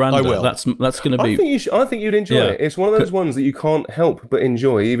episode of Miranda. I will. That's going to be. I think you'd enjoy it. It's one of those ones that you can't help but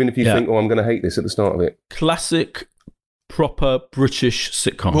enjoy, even if you think, "Oh, I'm going to hate this" at the start of it. Classic. Proper British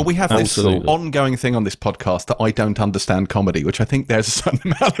sitcom. Well, we have this ongoing thing on this podcast that I don't understand comedy, which I think there's a certain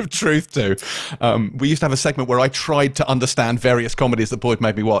amount of truth to. We used to have a segment where I tried to understand various comedies that Boyd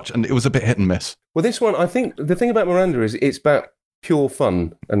made me watch, and it was a bit hit and miss. Well, this one, I think the thing about Miranda is it's about pure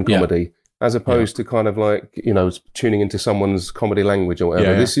fun and comedy, as opposed to kind of tuning into someone's comedy language or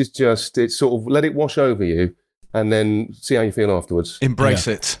whatever. This is just, it's sort of let it wash over you. And then see how you feel afterwards. Embrace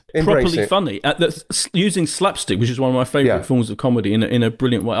it. Properly funny. Using slapstick, which is one of my favourite forms of comedy, in a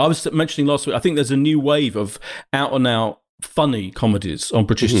brilliant way. I was mentioning last week, I think there's a new wave of out-and-out funny comedies on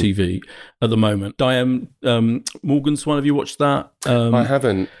British TV at the moment. Diane Morgan's one. Have you watched that? I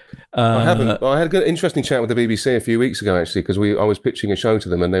haven't. I haven't. I had an interesting chat with the BBC a few weeks ago, actually, because I was pitching a show to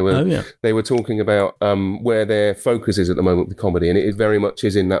them, and they were talking about where their focus is at the moment with comedy, and it very much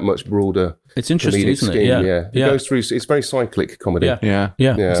is in that much broader. It's interesting, isn't it? Yeah. It goes through. It's very cyclic comedy. Yeah.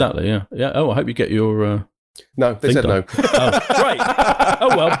 Exactly. Yeah. Oh, I hope you get your. No, they said no. Oh, great.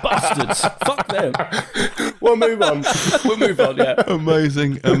 Oh, well, bastards. Fuck them. We'll move on. Yeah.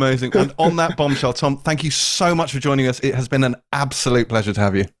 Amazing. And on that bombshell, Tom, thank you so much for joining us. It has been an absolute pleasure to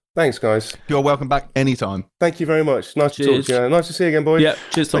have you. Thanks, guys. You're welcome back anytime. Thank you very much. Nice to talk to you. Nice to see you again, Boyd. Yeah,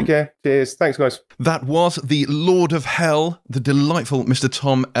 cheers, Tom. Take care. Cheers. Thanks, guys. That was the Lord of Hell, the delightful Mr.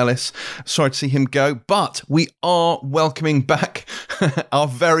 Tom Ellis. Sorry to see him go, but we are welcoming back our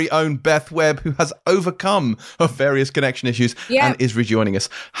very own Beth Webb, who has overcome her various connection issues and is rejoining us.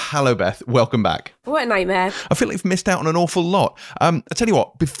 Hello, Beth. Welcome back. What a nightmare. I feel like you've missed out on an awful lot. I tell you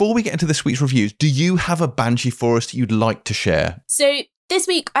what, before we get into this week's reviews, do you have a banshee for us that you'd like to share? So this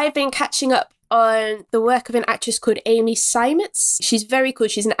week I've been catching up on the work of an actress called Amy Seimetz. She's very cool.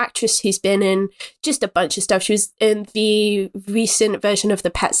 She's an actress who's been in just a bunch of stuff. She was in the recent version of the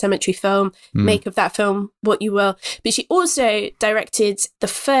Pet Sematary film, make of that film what you will. But she also directed the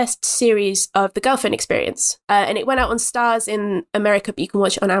first series of The Girlfriend Experience. And it went out on Stars in America, but you can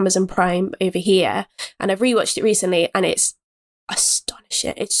watch it on Amazon Prime over here. And I've rewatched it recently, and it's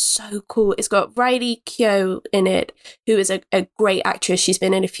astonishing. It's so cool. It's got Riley Keough in it, who is a great actress. She's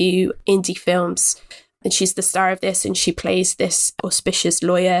been in a few indie films, and she's the star of this, and she plays this auspicious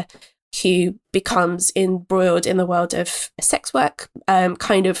lawyer who becomes embroiled in the world of sex work,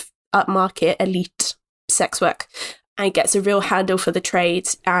 kind of upmarket elite sex work, and gets a real handle for the trade.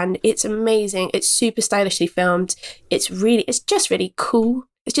 And it's amazing. It's super stylishly filmed. It's just really cool.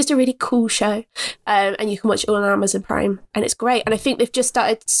 It's just a really cool show, and you can watch it all on Amazon Prime, and it's great. And I think they've just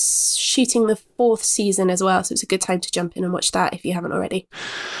started shooting the 4th season as well, so it's a good time to jump in and watch that if you haven't already.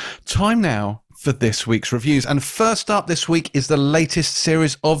 Time now for this week's reviews. And first up this week is the latest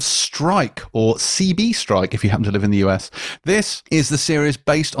series of Strike, or CB Strike if you happen to live in the US. This is the series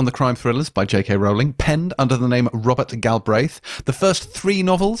based on the crime thrillers by J.K. Rowling, penned under the name Robert Galbraith. The first 3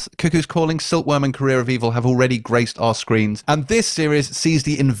 novels, Cuckoo's Calling, Silkworm and Career of Evil, have already graced our screens. And this series sees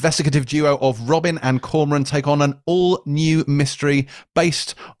the investigative duo of Robin and Cormoran take on an all-new mystery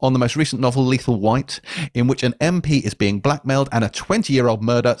based on the most recent novel Lethal White, in which an MP is being blackmailed and a 20-year-old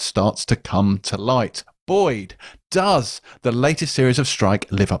murder starts to come to light. Boyd, does the latest series of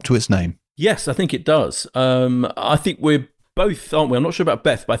Strike live up to its name? Yes, I think it does. I think we're both, aren't we? I'm not sure about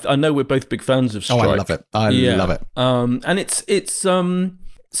Beth, but I know we're both big fans of Strike. Oh, I love it. I love it. And it's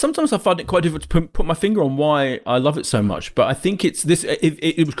sometimes I find it quite difficult to put my finger on why I love it so much, but I think it's this.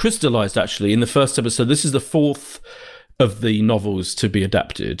 It was crystallized actually in the first episode. This is the 4th of the novels to be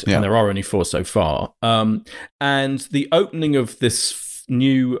adapted, and there are only 4 so far. And the opening of this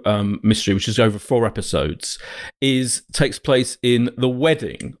new mystery, which is over 4 episodes, takes place in the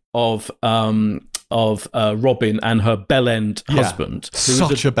wedding of Robin and her bellend husband.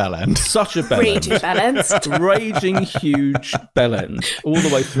 Such a bellend. Such a bellend. Raging bellend. Raging huge bellend all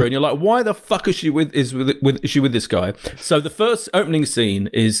the way through. And you're like, why the fuck is she with this guy? So the first opening scene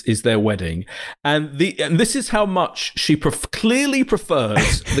is their wedding. And this is how much she clearly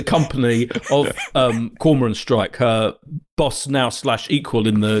prefers the company of Cormoran Strike, her boss now / equal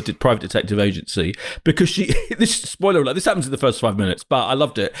in the private detective agency, because this spoiler alert, this happens in the first 5 minutes, but I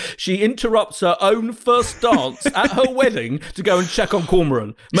loved it. She interrupts her own first dance at her wedding to go and check on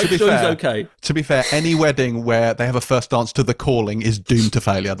Cormoran, make sure he's okay. To be fair, any wedding where they have a first dance to The Calling is doomed to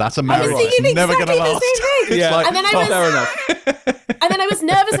failure. That's a marriage. It's never going to last. Yeah, and then fair enough. And then I was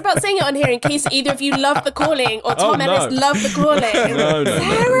nervous about saying it on here in case either of you love The Calling or Tom Ellis loved The Calling. No.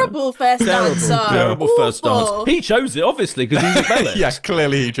 Terrible first dance. Terrible first dance. He chose it, obviously, because he's a bellend. Yes,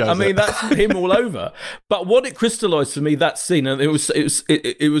 clearly he chose it. I mean, that's him all over. But what it crystallised for me, that scene, and it was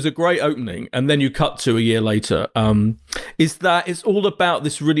a great opening, and then you cut to a year later, is that it's all about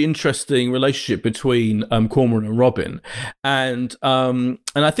this really interesting relationship between Cormoran and Robin, and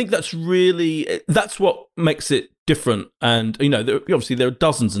I think that's what makes it different. And obviously there are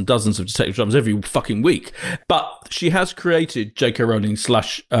dozens and dozens of detective dramas every fucking week, but she has created, J.K. Rowling /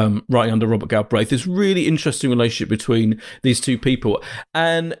 writing under Robert Galbraith, this really interesting relationship between these two people,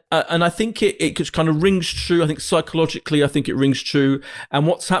 and I think it kind of rings true. I think psychologically, it rings true, and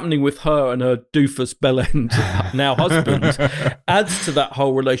what's happening with her and her doofus bellend now husband adds to that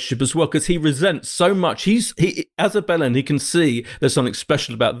whole relationship as well, because he resents so much. He as a bellend, he can see there's something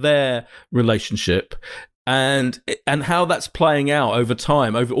special about their relationship. And how that's playing out over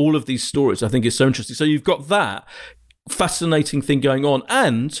time, over all of these stories, I think is so interesting. So you've got that fascinating thing going on,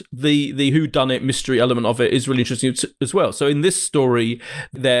 and the whodunit mystery element of it is really interesting as well. So in this story,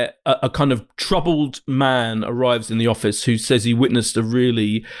 there a kind of troubled man arrives in the office who says he witnessed a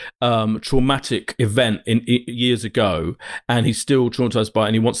really traumatic event years ago, and he's still traumatized by it,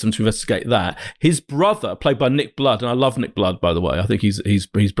 and he wants them to investigate that. His brother, played by Nick Blood, and I love Nick Blood, by the way, I think he's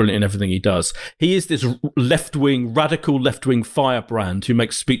brilliant in everything he does. He is this radical left-wing firebrand who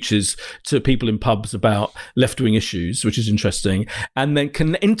makes speeches to people in pubs about left-wing issues, which is interesting. And then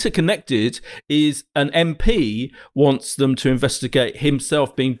interconnected is an MP wants them to investigate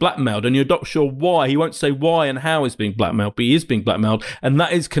himself being blackmailed, and you're not sure why. He won't say why and how he's being blackmailed, but he is being blackmailed, and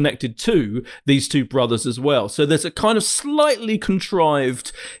that is connected to these two brothers as well. So there's a kind of slightly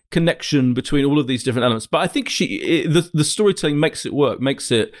contrived connection between all of these different elements, but I think the storytelling makes it work, makes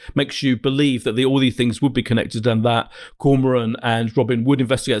you believe that all these things would be connected, and that Cormoran and Robin would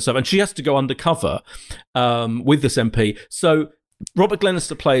investigate stuff, and she has to go undercover with this MP. So Robert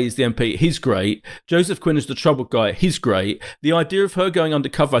Glenister plays the MP. He's great. Joseph Quinn is the troubled guy. He's great. The idea of her going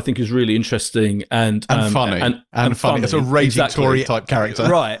undercover, I think, is really interesting and funny. And funny. It's a raging Tory type character.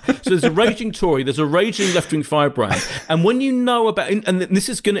 Right. So there's a raging Tory. There's a raging left-wing firebrand. And when you know about, and this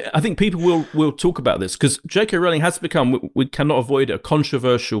is going to, I think people will talk about this, because J.K. Rowling has become, we cannot avoid it, a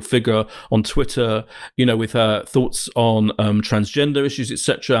controversial figure on Twitter, with her thoughts on transgender issues,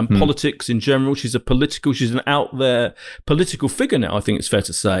 etc., and politics in general. She's an out there political figure now, I think it's fair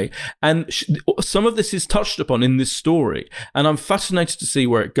to say, and some of this is touched upon in this story, and I'm fascinated to see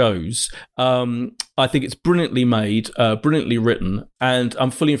where it goes. I think it's brilliantly made, brilliantly written, and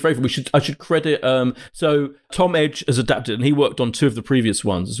I'm fully in favour. I should credit. So Tom Edge has adapted, and he worked on 2 of the previous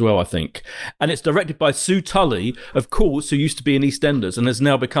ones as well, I think. And it's directed by Sue Tully, of course, who used to be in EastEnders and has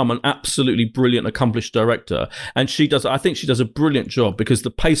now become an absolutely brilliant, accomplished director. And I think she does a brilliant job, because the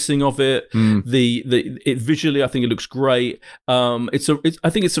pacing of it, it visually, I think it looks great.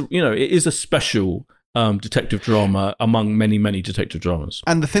 It is a special detective drama among many, many detective dramas.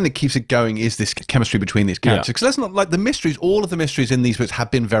 And the thing that keeps it going is this chemistry between these characters. Because let's not, like, the mysteries, all of the mysteries in these books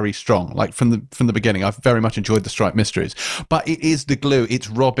have been very strong. Like from the beginning, I've very much enjoyed the Strike mysteries. But it is the glue. It's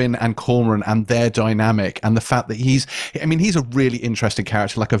Robin and Cormoran and their dynamic, and the fact that he's a really interesting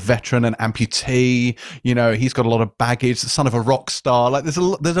character, like a veteran, an amputee. He's got a lot of baggage, the son of a rock star. Like there's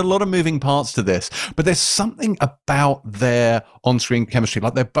a lot of moving parts to this. But there's something about their on-screen chemistry.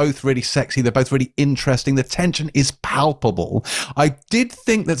 Like they're both really sexy. They're both really interesting. interesting. The tension is palpable. I did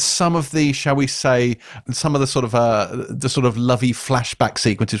think that some of the, shall we say, some of the sort of lovey flashback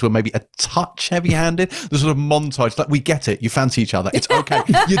sequences were maybe a touch heavy-handed. The sort of montage, like, we get it, you fancy each other, it's okay.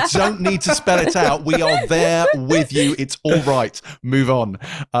 You don't need to spell it out. We are there with you. It's all right. Move on.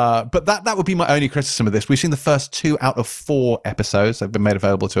 But that would be my only criticism of this. We've seen the first 2 out of 4 episodes that have been made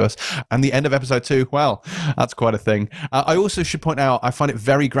available to us, and the end of episode 2, well, that's quite a thing. I also should point out, I find it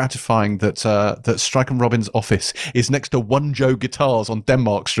very gratifying that Strike and Robin's office is next to One Joe Guitars on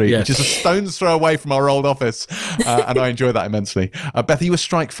Denmark Street, which is a stone's throw away from our old office, and I enjoy that immensely. Beth, are you a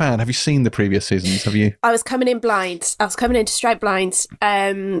Strike fan? Have you seen the previous seasons? Have you? I was coming in blind. I was coming into Strike blind,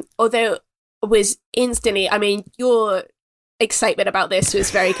 although it was instantly, I mean, your excitement about this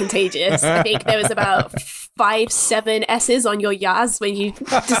was very contagious. I think there was about 5-7 S's on your Yaz when you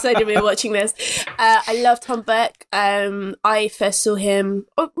decided we were watching this. I love Tom Burke. I first saw him,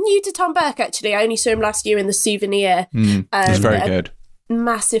 new to Tom Burke actually. I only saw him last year in The Souvenir. He's very good.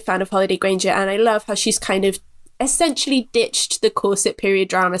 Massive fan of Holiday Granger, and I love how she's kind of essentially ditched the corset period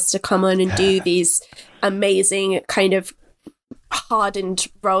dramas to come on and do these amazing kind of hardened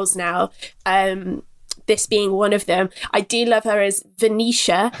roles now. This being one of them. I do love her as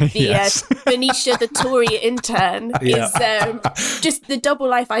Venetia, Venetia, the Tory intern. Is just the double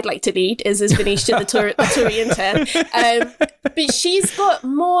life I'd like to lead is as Venetia, the Tory intern. But she's got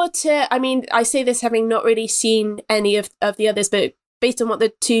more to. I mean, I say this having not really seen any of the others, but based on what the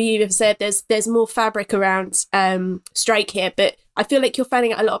two of you have said, there's more fabric around Strike here. But I feel like you're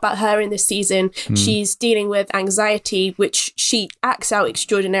finding out a lot about her in this season. She's dealing with anxiety, which she acts out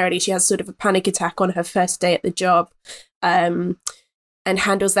extraordinarily. She has sort of a panic attack on her first day at the job, and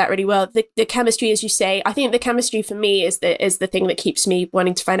handles that really well. The chemistry, as you say, I think the chemistry for me is the thing that keeps me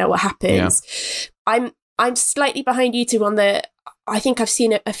wanting to find out what happens. Yeah. I'm slightly behind you two on the. I think I've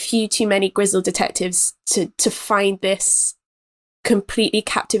seen a few too many grizzled detectives to find this completely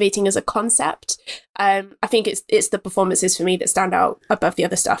captivating as a concept. I think it's the performances for me that stand out above the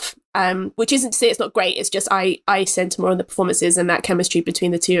other stuff, which isn't to say it's not great. It's just I centre more on the performances and that chemistry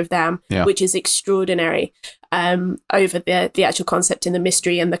between the two of them, which is extraordinary, over the actual concept and the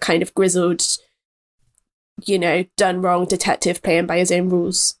mystery and the kind of grizzled, done wrong detective playing by his own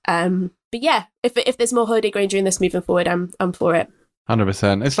rules. But yeah, if there's more Holiday Granger in this moving forward, I'm for it.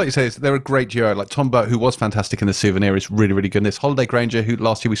 100%. It's like you say, they're a great duo. Like Tom Burke, who was fantastic in The Souvenir, is really, really good in this. Holiday Granger, who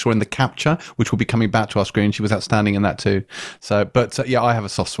last year we saw in The Capture, which will be coming back to our screen. She was outstanding in that too. So, but I have a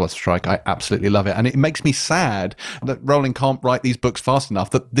soft spot for Strike. I absolutely love it. And it makes me sad that Rowling can't write these books fast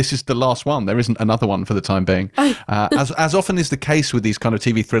enough, that this is the last one. There isn't another one for the time being. As often is the case with these kind of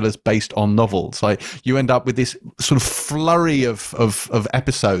TV thrillers based on novels, like you end up with this sort of flurry of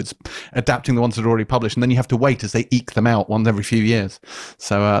episodes adapting the ones that are already published, and then you have to wait as they eke them out once every few years.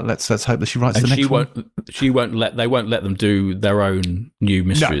 So let's hope that she writes the next one. They won't let them do their own new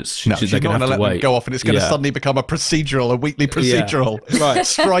mysteries. No, she's not going to let them go off, and it's going to suddenly become a weekly procedural. Right,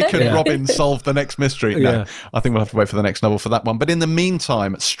 Strike and Robin solve the next mystery. No, I think we'll have to wait for the next novel for that one. But in the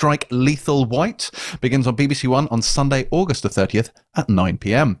meantime, Strike Lethal White begins on BBC One on Sunday, August the 30th at 9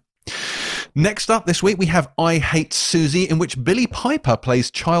 p.m. Next up this week, we have I Hate Susie, in which Billie Piper plays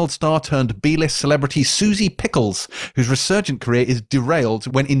child star turned B-list celebrity Susie Pickles, whose resurgent career is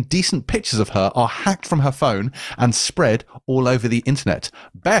derailed when indecent pictures of her are hacked from her phone and spread all over the internet.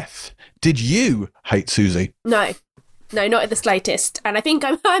 Beth, did you hate Susie? No, not in the slightest. And I think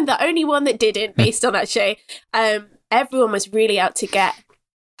I'm the only one that didn't, based on that show. Everyone was really out to get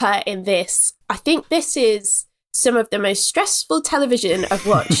her in this. I think this is some of the most stressful television I've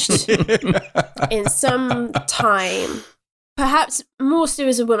watched in some time. Perhaps more so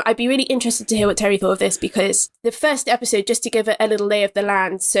as a woman. I'd be really interested to hear what Terry thought of this, because the first episode, just to give it a little lay of the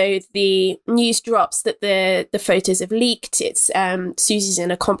land, so the news drops that the photos have leaked. It's Susie's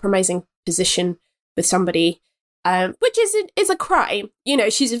in a compromising position with somebody, which is a crime.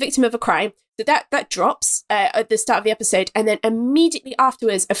 She's a victim of a crime. So that drops at the start of the episode, and then immediately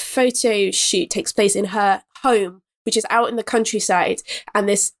afterwards, a photo shoot takes place in her home, which is out in the countryside, and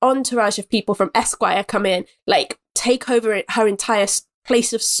this entourage of people from Esquire come in, like take over her entire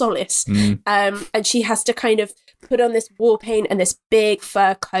place of solace, and she has to kind of put on this war paint and this big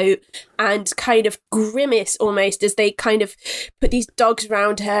fur coat and kind of grimace almost as they kind of put these dogs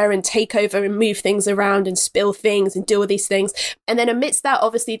around her and take over and move things around and spill things and do all these things. And then amidst that,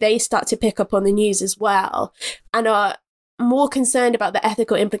 obviously, they start to pick up on the news as well and are more concerned about the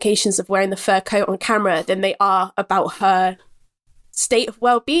ethical implications of wearing the fur coat on camera than they are about her state of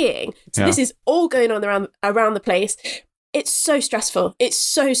well-being. So this is all going on around the place. It's so stressful,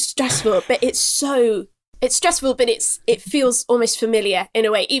 but it's so It's stressful, but it feels almost familiar in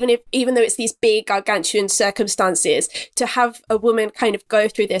a way, even though it's these big gargantuan circumstances. To have a woman kind of go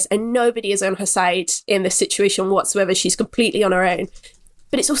through this and nobody is on her side in this situation whatsoever, she's completely on her own.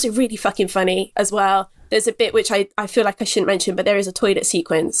 But it's also really fucking funny as well. There's a bit which I feel like I shouldn't mention, but there is a toilet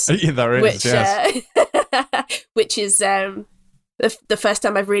sequence. Yeah, there is, which, yes. Which is the first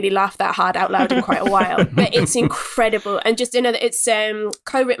time I've really laughed that hard out loud in quite a while. But it's incredible. And just another, it's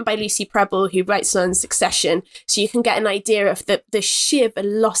co-written by Lucy Prebble, who writes on Succession. So you can get an idea of the sheer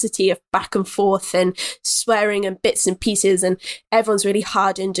velocity of back and forth and swearing and bits and pieces. And everyone's really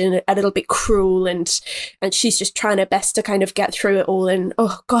hardened and a little bit cruel. And she's just trying her best to kind of get through it all. And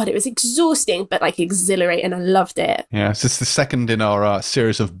oh God, it was exhausting, but like exhilarating. I loved it. Yeah, it's just the second in our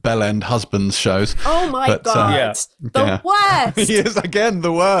series of Bell End Husbands shows. Oh my God. The worst. Yes, again,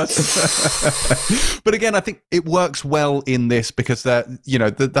 the worst. But again, I think it works well in this because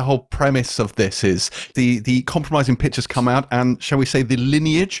the whole premise of this is the compromising pictures come out and, shall we say, the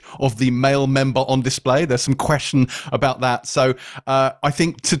lineage of the male member on display. There's some question about that. So I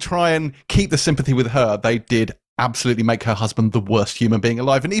think to try and keep the sympathy with her, they did absolutely make her husband the worst human being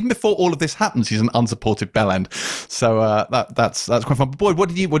alive. And even before all of this happens, he's an unsupported bell end. So that's quite fun. But Boyd, what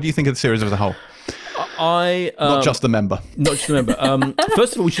do you think of the series as a whole? Not just the member. Not just the member.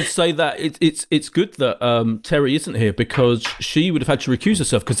 First of all, we should say that it's good that Terry isn't here, because she would have had to recuse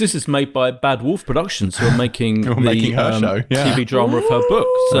herself, because this is made by Bad Wolf Productions, who are making her show. Yeah. TV drama of her book.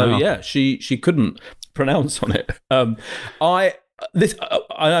 So yeah, she couldn't pronounce on it.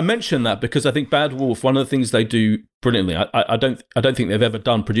 I mention that because I think Bad Wolf, one of the things they do brilliantly, I don't think they've ever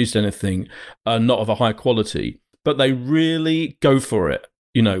produced anything not of a high quality, but they really go for it,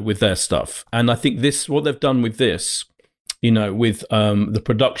 with their stuff. And I think what they've done with this, with the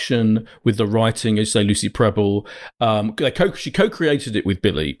production, with the writing, as you say, Lucy Prebble, she co-created it with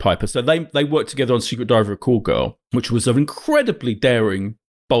Billie Piper. So they worked together on Secret Diary of a Call Girl, which was an incredibly daring,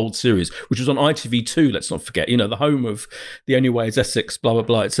 bold series, which was on ITV2, let's not forget, the home of The Only Way is Essex, blah, blah,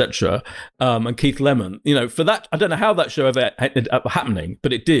 blah, etc. And Keith Lemon. For that, I don't know how that show ever ended up happening,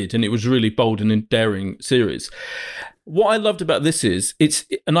 but it did, and it was really bold and daring series. What I loved about this is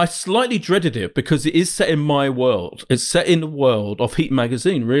and I slightly dreaded it because it is set in my world. It's set in the world of Heat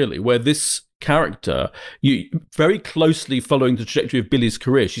magazine, really, where this character, you very closely following the trajectory of Billie's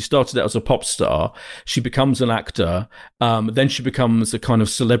career. She started out as a pop star, she becomes an actor, then she becomes a kind of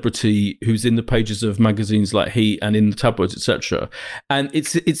celebrity who's in the pages of magazines like Heat and in the tabloids, etc. And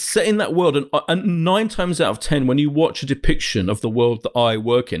it's set in that world, and 9 times out of 10 when you watch a depiction of the world that I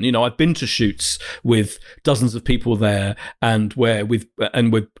work in, I've been to shoots with dozens of people there, and we've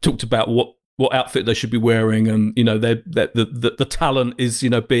talked about what outfit they should be wearing, and the talent is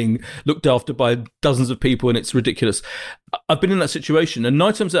being looked after by dozens of people, and it's ridiculous. I've been in that situation, and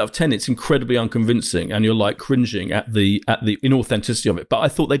 9 times out of 10 it's incredibly unconvincing, and you're like cringing at the inauthenticity of it. But I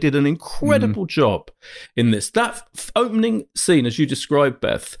thought they did an incredible job in this. That opening scene, as you described,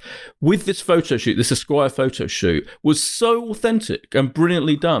 Beth, with this photo shoot, this Esquire photo shoot, was so authentic and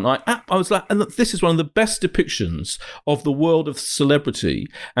brilliantly done. I was like, and this is one of the best depictions of the world of celebrity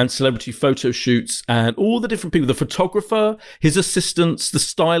and celebrity photo shoots and all the different people, the photographer, his assistants, the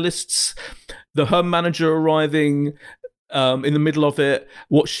stylists, her manager arriving in the middle of it,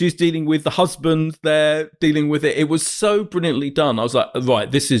 what she's dealing with, the husband there dealing with it. It was so brilliantly done. I was like,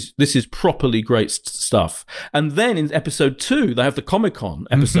 right, this is properly great stuff. And then in episode 2, they have the Comic-Con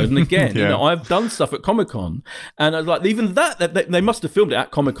episode. And again, I've done stuff at Comic-Con, and I was like, even that they must have filmed it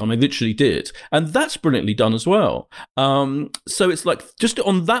at Comic-Con. They literally did. And that's brilliantly done as well. So it's like, just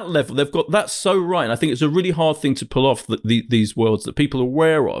on that level, they've got that so right. And I think it's a really hard thing to pull off these worlds that people are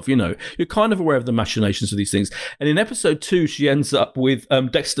aware of. You're kind of aware of the machinations of these things. And in episode 2, she ends up with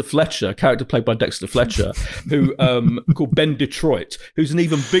Dexter Fletcher, a character played by Dexter Fletcher, who called Ben Detroit, who's an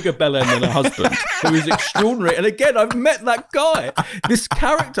even bigger bellend than her husband, who is extraordinary. And again, I've met that guy, this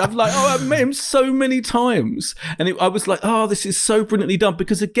character. I'm like, I've met him so many times, and I was like, this is so brilliantly done,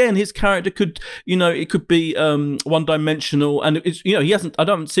 because again, his character could, it could be one-dimensional, and it's, he hasn't. I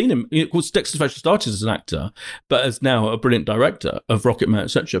haven't seen him. Of course, Dexter Fletcher started as an actor, but is now a brilliant director of Rocketman,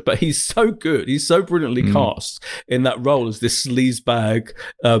 etc. But he's so good. He's so brilliantly cast in that role as this sleazebag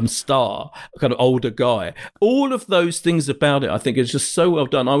star, kind of older guy. All of those things about it, I think, is just so well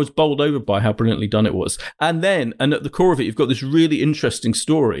done. I was bowled over by how brilliantly done it was. And at the core of it, you've got this really interesting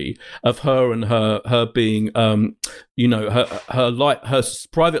story of her and her being her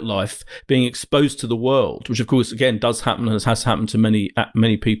private life being exposed to the world, which of course again does happen and has happened to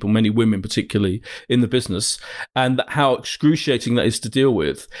many people, many women particularly in the business, and how excruciating that is to deal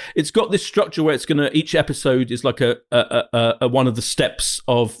with. It's got this structure where each episode is like a one of the steps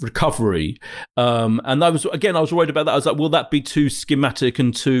of recovery, and I was worried about that. I was like, will that be too schematic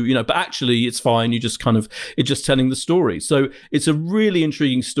and too, but actually it's fine. It's just telling the story. So it's a really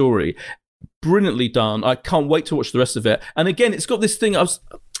intriguing story, brilliantly done. I can't wait to watch the rest of it. And again, it's got this thing. I was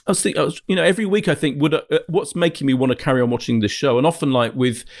thinking, every week I think, what's making me want to carry on watching this show? And often, like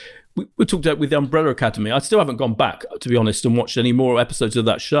we talked about with the Umbrella Academy, I still haven't gone back, to be honest, and watched any more episodes of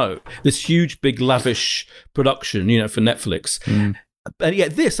that show. This huge, big, lavish production, for Netflix. And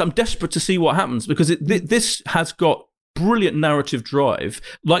yet this, I'm desperate to see what happens, because this has got brilliant narrative drive,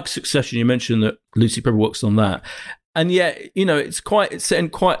 like Succession. You mentioned that Lucy Pebble works on that. And yet, it's kind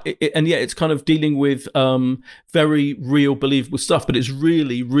of dealing with very real, believable stuff, but it's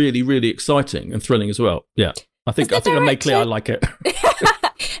really, really, really exciting and thrilling as well. Yeah. I think I made clear I like it.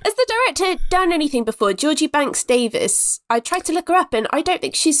 Has the director done anything before? Georgie Banks Davis. I tried to look her up, and I don't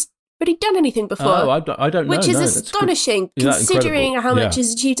think she's really done anything before. Oh, I don't know. Which is astonishing, considering how much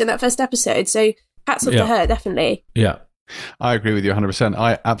is achieved in that first episode. So hats off to her, definitely. Yeah. I agree with you 100%.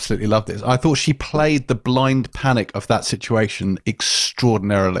 I absolutely loved this. I thought she played the blind panic of that situation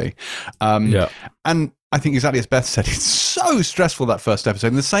extraordinarily. And I think exactly as Beth said, it's so stressful, that first episode.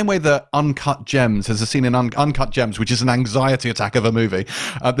 In the same way that Uncut Gems has a scene in Uncut Gems, which is an anxiety attack of a movie.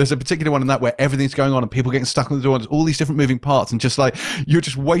 There's a particular one in that where everything's going on and people getting stuck on the door and all these different moving parts, and just like, you're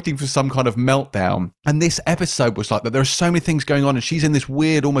just waiting for some kind of meltdown. And this episode was like that. There are so many things going on, and she's in this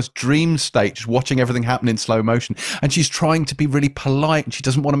weird, almost dream state, just watching everything happen in slow motion. And she's trying to be really polite, and she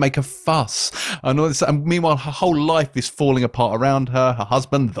doesn't want to make a fuss. And all this. And meanwhile, her whole life is falling apart around her. Her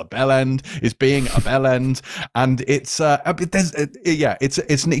husband, the bell end, is being a bell end. And it's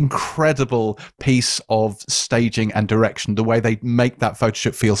an incredible piece of staging and direction, the way they make that photo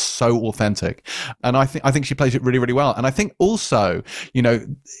shoot feel so authentic. And I think she plays it really, really well. And I think also,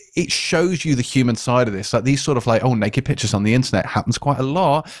 it shows you the human side of this. Like these sort of naked pictures on the internet happens quite a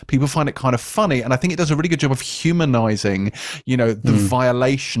lot. People find it kind of funny. And I think it does a really good job of humanizing, the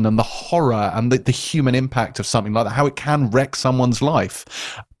violation and the horror and the human impact of something like that, how it can wreck someone's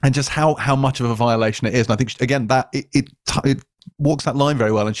life. And just how much of a violation it is. And I think, again, that it walks that line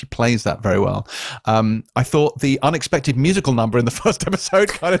very well, and she plays that very well. I thought the unexpected musical number in the first episode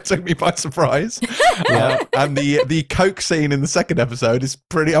kind of took me by surprise. And the Coke scene in the second episode is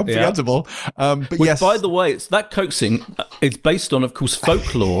pretty unforgettable. But yes. By the way, it's that Coke scene is based on, of course,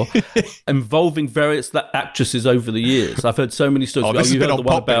 folklore involving various actresses over the years. I've heard so many stories. Oh, this has been on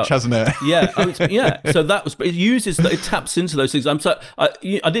Pop Bench, hasn't it? Yeah. So it taps into those things. I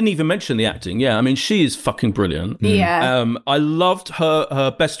didn't even mention the acting. Yeah, I mean, she is fucking brilliant. Yeah. I loved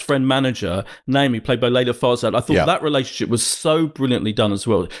her best friend manager, Naomi, played by Layla Farzad. I thought that relationship was so brilliantly done as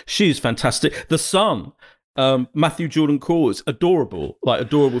well. She is fantastic. The son, Matthew Jordan Core, is adorable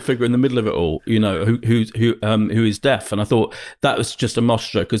figure in the middle of it all, who is deaf. And I thought that was just a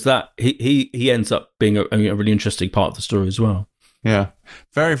masterstroke, because that he ends up being a really interesting part of the story as well. Yeah.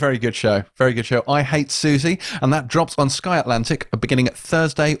 Very, very good show. Very good show. I Hate Susie, and that drops on Sky Atlantic beginning at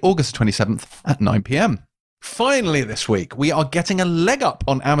Thursday, August 27th at 9 p.m. Finally this week, we are getting a leg up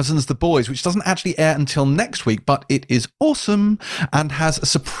on Amazon's The Boys, which doesn't actually air until next week, but it is awesome and has a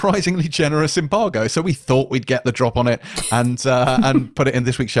surprisingly generous embargo. So we thought we'd get the drop on it and put it in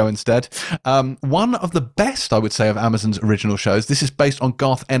this week's show instead. One of the best, I would say, of Amazon's original shows. This is based on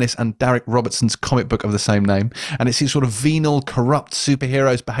Garth Ennis and Derek Robertson's comic book of the same name. And it's these sort of venal, corrupt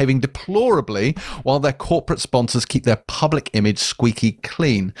superheroes behaving deplorably while their corporate sponsors keep their public image squeaky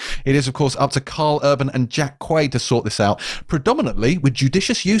clean. It is, of course, up to Carl Urban and Jack Quaid to sort this out, predominantly with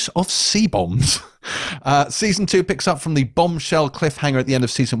judicious use of C-bombs. Season 2 picks up from the bombshell cliffhanger at the end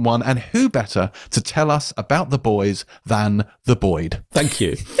of Season 1, and who better to tell us about The Boys than the Boyd? Thank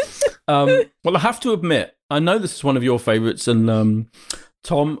you. Well, I have to admit, I know this is one of your favourites, and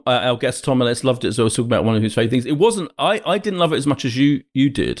Tom, our guest Tom Ellis, loved it as well. I was talking about one of his favourite things. It wasn't, I didn't love it as much as you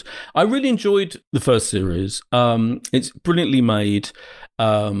did. I really enjoyed the first series. It's brilliantly made,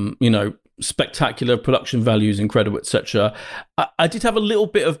 spectacular production values, incredible, etc. I did have a little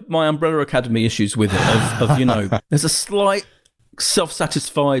bit of my Umbrella Academy issues with it. There's a slight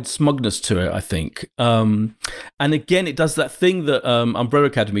self-satisfied smugness to it, I think. And again, it does that thing that Umbrella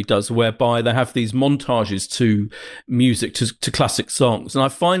Academy does, whereby they have these montages to music, to classic songs. And I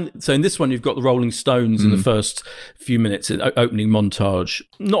find, so in this one, you've got the Rolling Stones in the first few minutes, opening montage.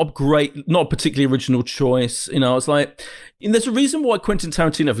 Not a particularly original choice. You know, I was like, and there's a reason why Quentin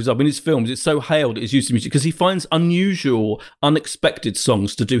Tarantino, for example, in his films, it's so hailed at his use of music, because he finds unusual, unexpected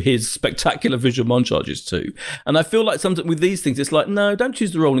songs to do his spectacular visual montages to. And I feel like sometimes with these things, it's like, no, don't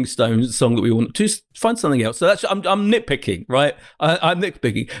choose the Rolling Stones, the song that we want to find something else. So that's, I'm nitpicking, right? I'm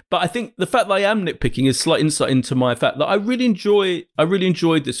nitpicking. But I think the fact that I am nitpicking is slight insight into my fact that I really enjoyed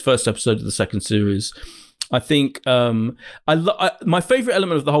this first episode of the second series. I think my favourite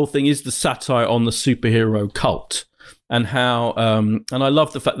element of the whole thing is the satire on the superhero cult. And how, and I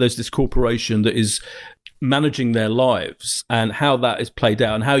love the fact there's this corporation that is managing their lives, and how that is played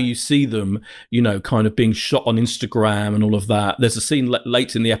out, and how you see them, you know, kind of being shot on Instagram and all of that. There's a scene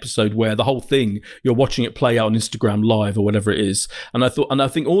late in the episode where the whole thing, you're watching it play out on Instagram Live or whatever it is. And I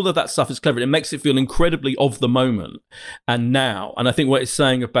think all of that stuff is clever. It makes it feel incredibly of the moment and now. And I think what it's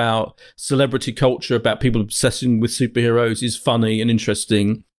saying about celebrity culture, about people obsessing with superheroes, is funny and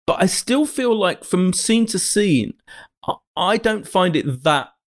interesting. But I still feel like from scene to scene, I don't find it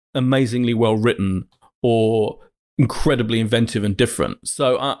that amazingly well written or incredibly inventive and different.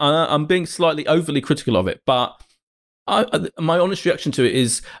 So I'm being slightly overly critical of it. But my honest reaction to it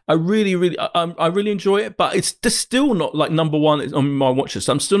is I really enjoy it. But it's just still not like number one on my watch list.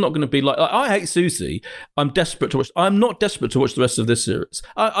 I'm still not going to be like I hate Susie. I'm desperate to watch. I'm not desperate to watch the rest of this series.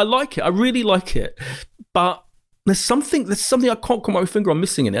 I like it. I really like it. But there's something I can't put my finger on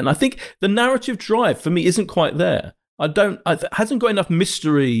missing in it. And I think the narrative drive for me isn't quite there. It hasn't got enough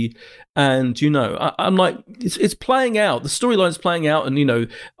mystery, and you know, I'm like, it's playing out. The storyline's playing out, and you know,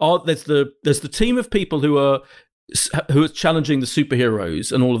 there's the team of people who are challenging the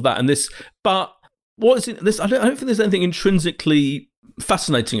superheroes and all of that, and this. But what is it? This I don't think there's anything intrinsically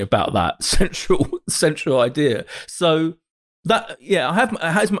fascinating about that central idea. So that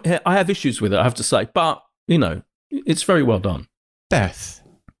I have issues with it, I have to say, but you know, it's very well done. Beth.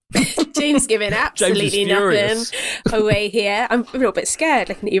 James giving absolutely nothing away here. I'm a little bit scared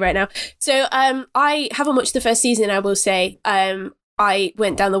looking at you right now. So I haven't watched the first season, I will say. I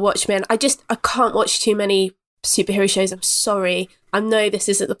went down the Watchmen. I can't watch too many superhero shows. I'm sorry. I know this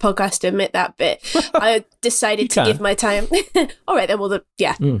isn't the podcast to admit that, but I decided to give my time. All right,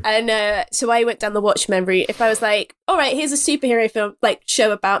 then, And so I went down the Watchmen route. If I was like, all right, here's a superhero film, like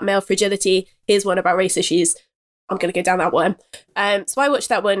show about male fragility, here's one about race issues, I'm going to go down that one. So I watched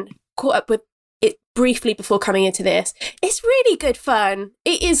that one, caught up with it briefly before coming into this. It's really good fun.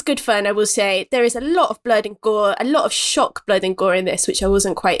 It is good fun, I will say. There is a lot of blood and gore, a lot of shock blood and gore in this, which I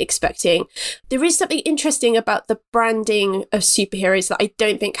wasn't quite expecting. There is something interesting about the branding of superheroes that I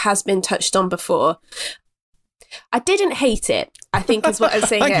don't think has been touched on before. I didn't hate it, I think is what I'm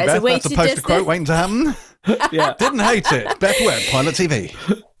saying. Thank you, Beth. That's a poster quote waiting to happen. Yeah. Didn't hate it. Beth Webb, Pilot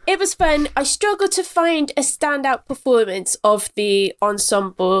TV. It was fun. I struggled to find a standout performance of the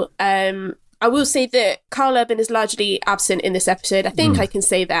ensemble. I will say that Karl Urban is largely absent in this episode. I think I can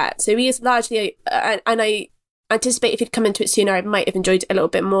say that. So he is largely, and I anticipate if he'd come into it sooner, I might have enjoyed it a little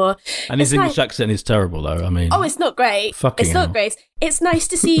bit more. And his English accent is terrible, though. I mean, it's not great. It's not great. It's nice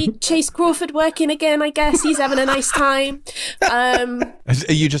to see Chase Crawford working again, I guess. He's having a nice time. Are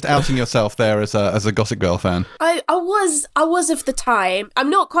you just outing yourself there as a Gossip Girl fan? I was of the time. I'm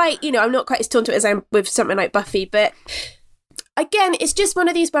not quite as taunted as I am with something like Buffy, but again, it's just one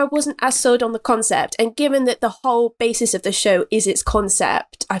of these where I wasn't as sold on the concept. And given that the whole basis of the show is its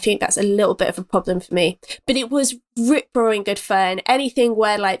concept, I think that's a little bit of a problem for me. But it was rip-roaring good fun. Anything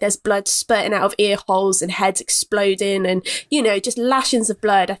where like there's blood spurting out of ear holes and heads exploding and, you know, just lashings of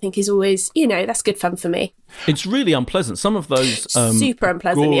blood, I think is always, you know, that's good fun for me. It's really unpleasant. Some of those super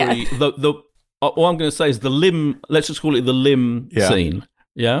unpleasant, gory, yeah. All I'm going to say is the limb, let's just call it the limb scene.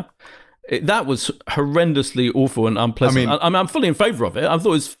 Yeah. That was horrendously awful and unpleasant. I'm fully in favour of it. I thought it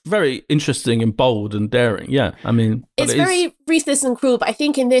was very interesting and bold and daring. Yeah, I mean... It's very ruthless and cruel, but I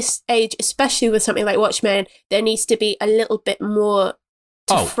think in this age, especially with something like Watchmen, there needs to be a little bit more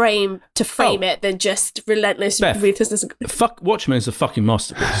to frame it than just relentless ruthlessness. Watchmen is a fucking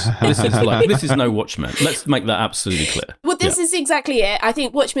masterpiece. This is no Watchmen. Let's make that absolutely clear. Well, this is exactly it. I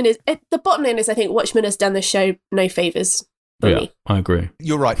think Watchmen is... The bottom line is I think Watchmen has done the show no favours. Yeah, I agree.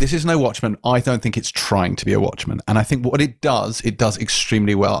 You're right. This is no Watchmen. I don't think it's trying to be a Watchmen. And I think what it does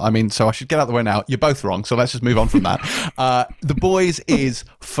extremely well. I mean, so I should get out of the way now. You're both wrong, so let's just move on from that. The Boys is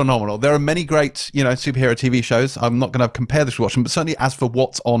phenomenal. There are many great, superhero TV shows. I'm not going to compare this to watch them, but certainly as for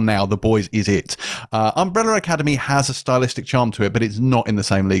what's on now, The Boys is it. Umbrella Academy has a stylistic charm to it, but it's not in the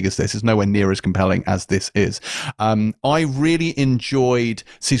same league as this. It's nowhere near as compelling as this is. I really enjoyed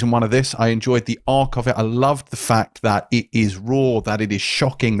season 1 of this. I enjoyed the arc of it. I loved the fact that it is raw, that it is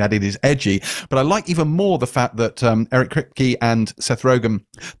shocking, that it is edgy. But I like even more the fact that Eric Kripke and Seth Rogen,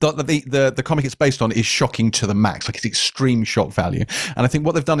 the comic it's based on is shocking to the max. Like, it's extreme shock value. And I think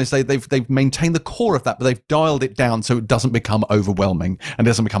what they've done is they've maintained the core of that, but they've dialed it down so it doesn't become overwhelming and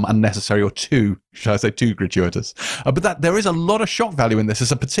doesn't become unnecessary or too gratuitous. But that there is a lot of shock value in this.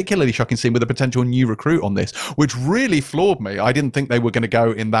 There's a particularly shocking scene with a potential new recruit on this, which really floored me. I didn't think they were going to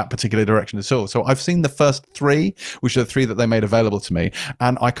go in that particular direction at all. So I've seen the first 3, which are the 3 that they made available to me,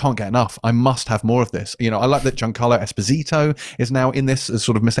 and I can't get enough. I must have more of this. I like that Giancarlo Esposito is now in this as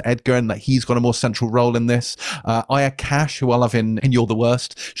sort of Mr. Edgar, and that he's got a more central role in this. Aya Cash, who I love in You're the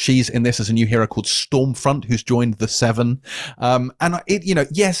Worst, she's in this as a new hero called Stormfront, who's joined the Seven. And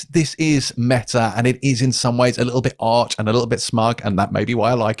yes, this is meta, and it is in some ways a little bit arch and a little bit smug, and that may be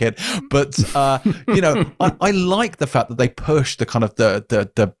why I like it. But I like the fact that they push the kind of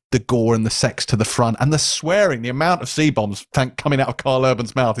the gore and the sex to the front, and the swearing. The amount of C-bombs coming out of Carl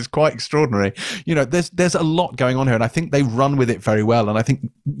Urban's mouth is quite extraordinary. There's a lot going on here, and I think they run with it very well. And I think,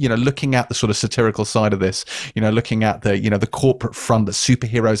 looking at the sort of satirical side of this, looking at the corporate front, the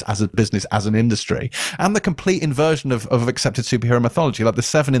superheroes as a business, as an industry, and the complete inversion of accepted superhero mythology. Like, the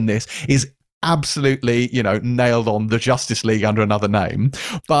Seven in this is absolutely, nailed on the Justice League under another name,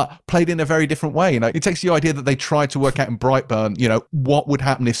 but played in a very different way. It takes the idea that they tried to work out in Brightburn, what would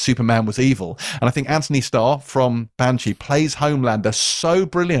happen if Superman was evil. And I think Anthony Starr from Banshee plays Homelander so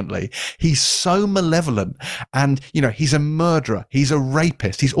brilliantly. He's so malevolent, and, he's a murderer, he's a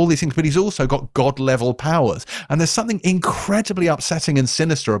rapist, he's all these things, but he's also got God-level powers. And there's something incredibly upsetting and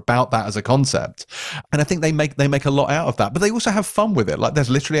sinister about that as a concept. And I think they make a lot out of that, but they also have fun with it. Like,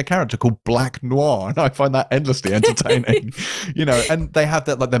 there's literally a character called Black Noir, and I find that endlessly entertaining. And they have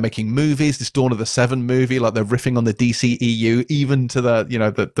that, like, they're making movies, this Dawn of the Seven movie, like they're riffing on the DCEU, even to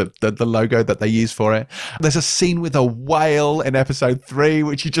the logo that they use for it. There's a scene with a whale in episode 3,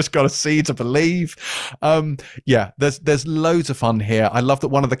 which you just got to see to believe. There's loads of fun here. I love that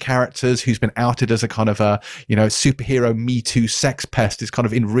one of the characters who's been outed as a kind of a superhero Me Too sex pest is kind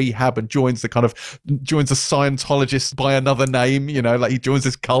of in rehab and joins a Scientologist by another name. Like, he joins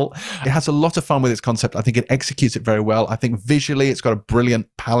this cult. It has a lot of fun with its concept. I think it executes it very well. I think visually it's got a brilliant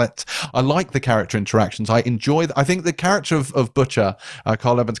palette. I like the character interactions. I think the character of Butcher,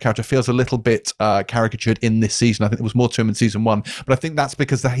 Carl Urban's character, feels a little bit caricatured in this season. I think there was more to him in season 1, but I think that's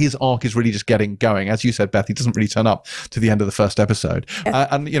because his arc is really just getting going. As you said, Beth, he doesn't really turn up to the end of the first episode.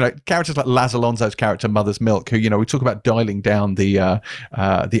 And characters like Laz Alonso's character, Mother's Milk, who, we talk about dialing down the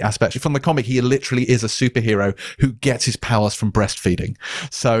aspects. From the comic, he literally is a superhero who gets his powers from breastfeeding.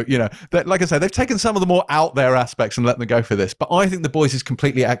 So, like I say, they've taken some of the more out there aspects and let them go for this. But I think The Boys is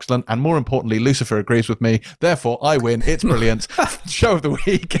completely excellent. And more importantly, Lucifer agrees with me. Therefore, I win. It's brilliant. Show of the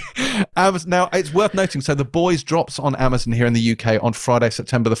week. Now, it's worth noting, so The Boys drops on Amazon here in the UK on Friday,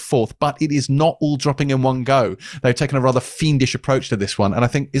 September the 4th. But it is not all dropping in one go. They've taken a rather fiendish approach to this one. And I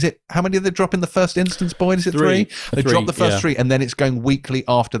think, how many did they drop in the first instance, Boyd? Is it 3? They dropped the first 3, and then it's going weekly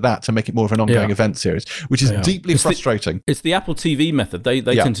after that to make it more of an ongoing event series, which is deeply frustrating. It's the Apple TV method. They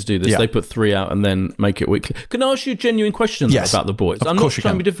tend to do this. They put 3 out and then make it weekly. Can I ask you a genuine question about The Boys? I'm not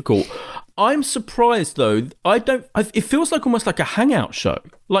trying to be difficult. I'm surprised, though. It feels like almost like a hangout show,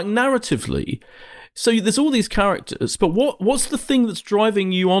 like narratively. So there's all these characters, but what's the thing that's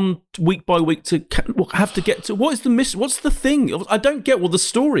driving you on week by week to have to get to? What is the mission? What's the thing? I don't get what the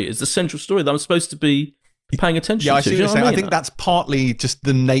story is, the central story that I'm supposed to be paying attention to. I see what you're saying. I think that's partly just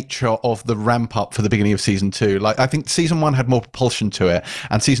the nature of the ramp up for the beginning of season 2. Like, I think season 1 had more propulsion to it,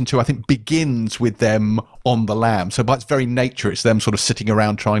 and season 2, I think, begins with them on the lam. So by its very nature, it's them sort of sitting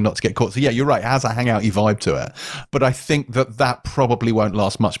around trying not to get caught. So yeah, you're right. It has a hangout-y vibe to it. But I think that probably won't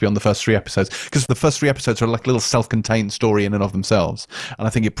last much beyond the first 3 episodes, because the first 3 episodes are like a little self-contained story in and of themselves. And I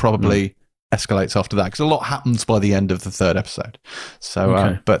think it probably escalates after that, because a lot happens by the end of the 3rd episode. So,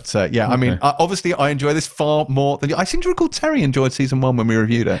 I mean, obviously I enjoy this far more than I seem to recall Terry enjoyed season 1 when we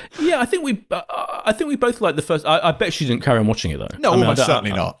reviewed it. Yeah, I think we both liked the first. I bet she didn't carry on watching it though. No, almost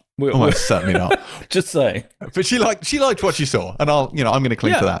certainly not. Almost certainly not. Just saying. But she liked what she saw, and I'm going to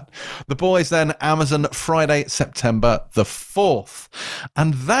cling to that. The Boys then, Amazon, Friday, September the 4th,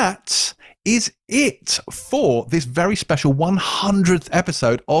 and that is it for this very special 100th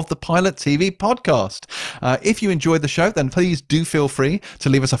episode of the Pilot TV podcast. If you enjoyed the show, then please do feel free to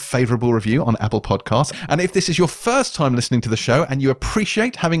leave us a favourable review on Apple Podcasts. And if this is your first time listening to the show and you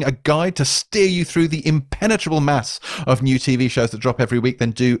appreciate having a guide to steer you through the impenetrable mass of new TV shows that drop every week,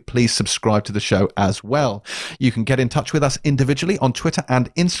 then do please subscribe to the show as well. You can get in touch with us individually on Twitter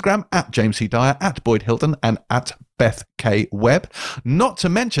and Instagram at James C. Dyer, at Boyd Hilton, and at Beth K. Webb. Not to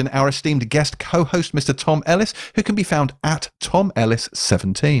mention our esteemed guest co-host, Mr. Tom Ellis, who can be found at Tom Ellis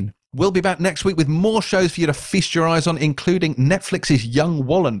 17. We'll be back next week with more shows for you to feast your eyes on, including Netflix's Young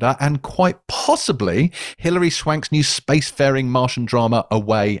Wallander and quite possibly Hilary Swank's new spacefaring Martian drama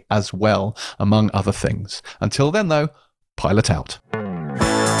Away as well, among other things. Until then, though, pilot out.